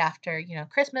out right after, you know,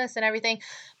 Christmas and everything,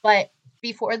 but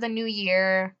before the new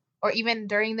year, or even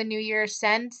during the new year,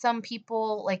 send some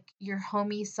people, like your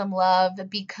homies, some love,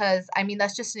 because I mean,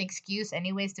 that's just an excuse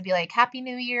anyways to be like, Happy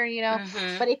New Year, you know.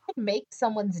 But it could make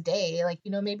someone's day. Like, you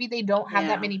know, maybe they don't have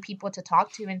that many people to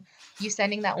talk to, and you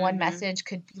sending that one message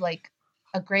could be like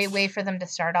a great way for them to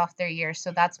start off their year.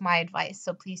 So that's my advice.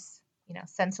 So please, you know,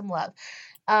 send some love.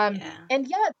 And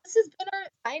this has been our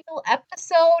final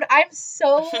episode. I'm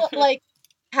so like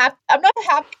happy. I'm not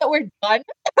happy that we're done,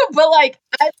 but like,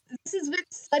 this has been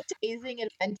such an amazing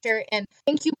adventure. And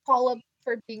thank you, Paula,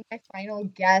 for being my final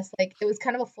guest. Like, it was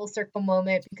kind of a full circle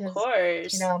moment because,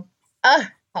 you know,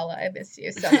 Paula, I miss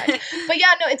you so much. But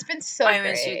yeah, no, it's been so great. I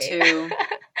miss you too.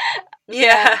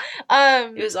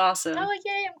 It was awesome. Oh,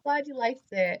 yay, I'm glad you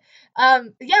liked it.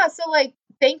 So like,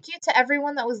 thank you to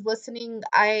everyone that was listening.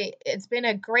 It's been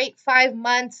a great 5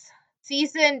 months.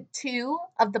 Season 2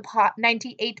 of the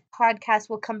 98 podcast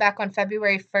will come back on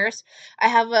February 1st. I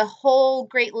have a whole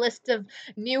great list of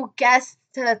new guests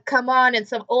to come on, and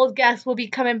some old guests will be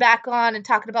coming back on and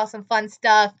talking about some fun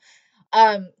stuff.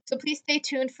 So please stay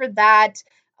tuned for that.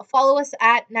 Follow us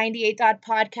at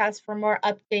 98.podcast for more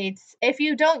updates. If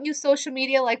you don't use social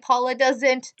media like Paula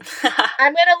doesn't,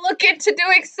 I'm going to look into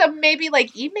doing some maybe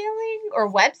like emailing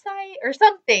or website or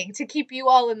something to keep you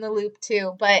all in the loop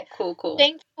too. But cool.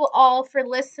 Thank you all for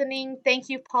listening. Thank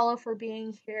you, Paula, for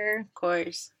being here. Of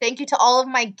course. Thank you to all of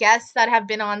my guests that have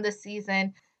been on this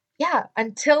season. Yeah,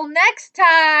 until next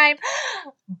time.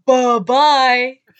 Bye-bye.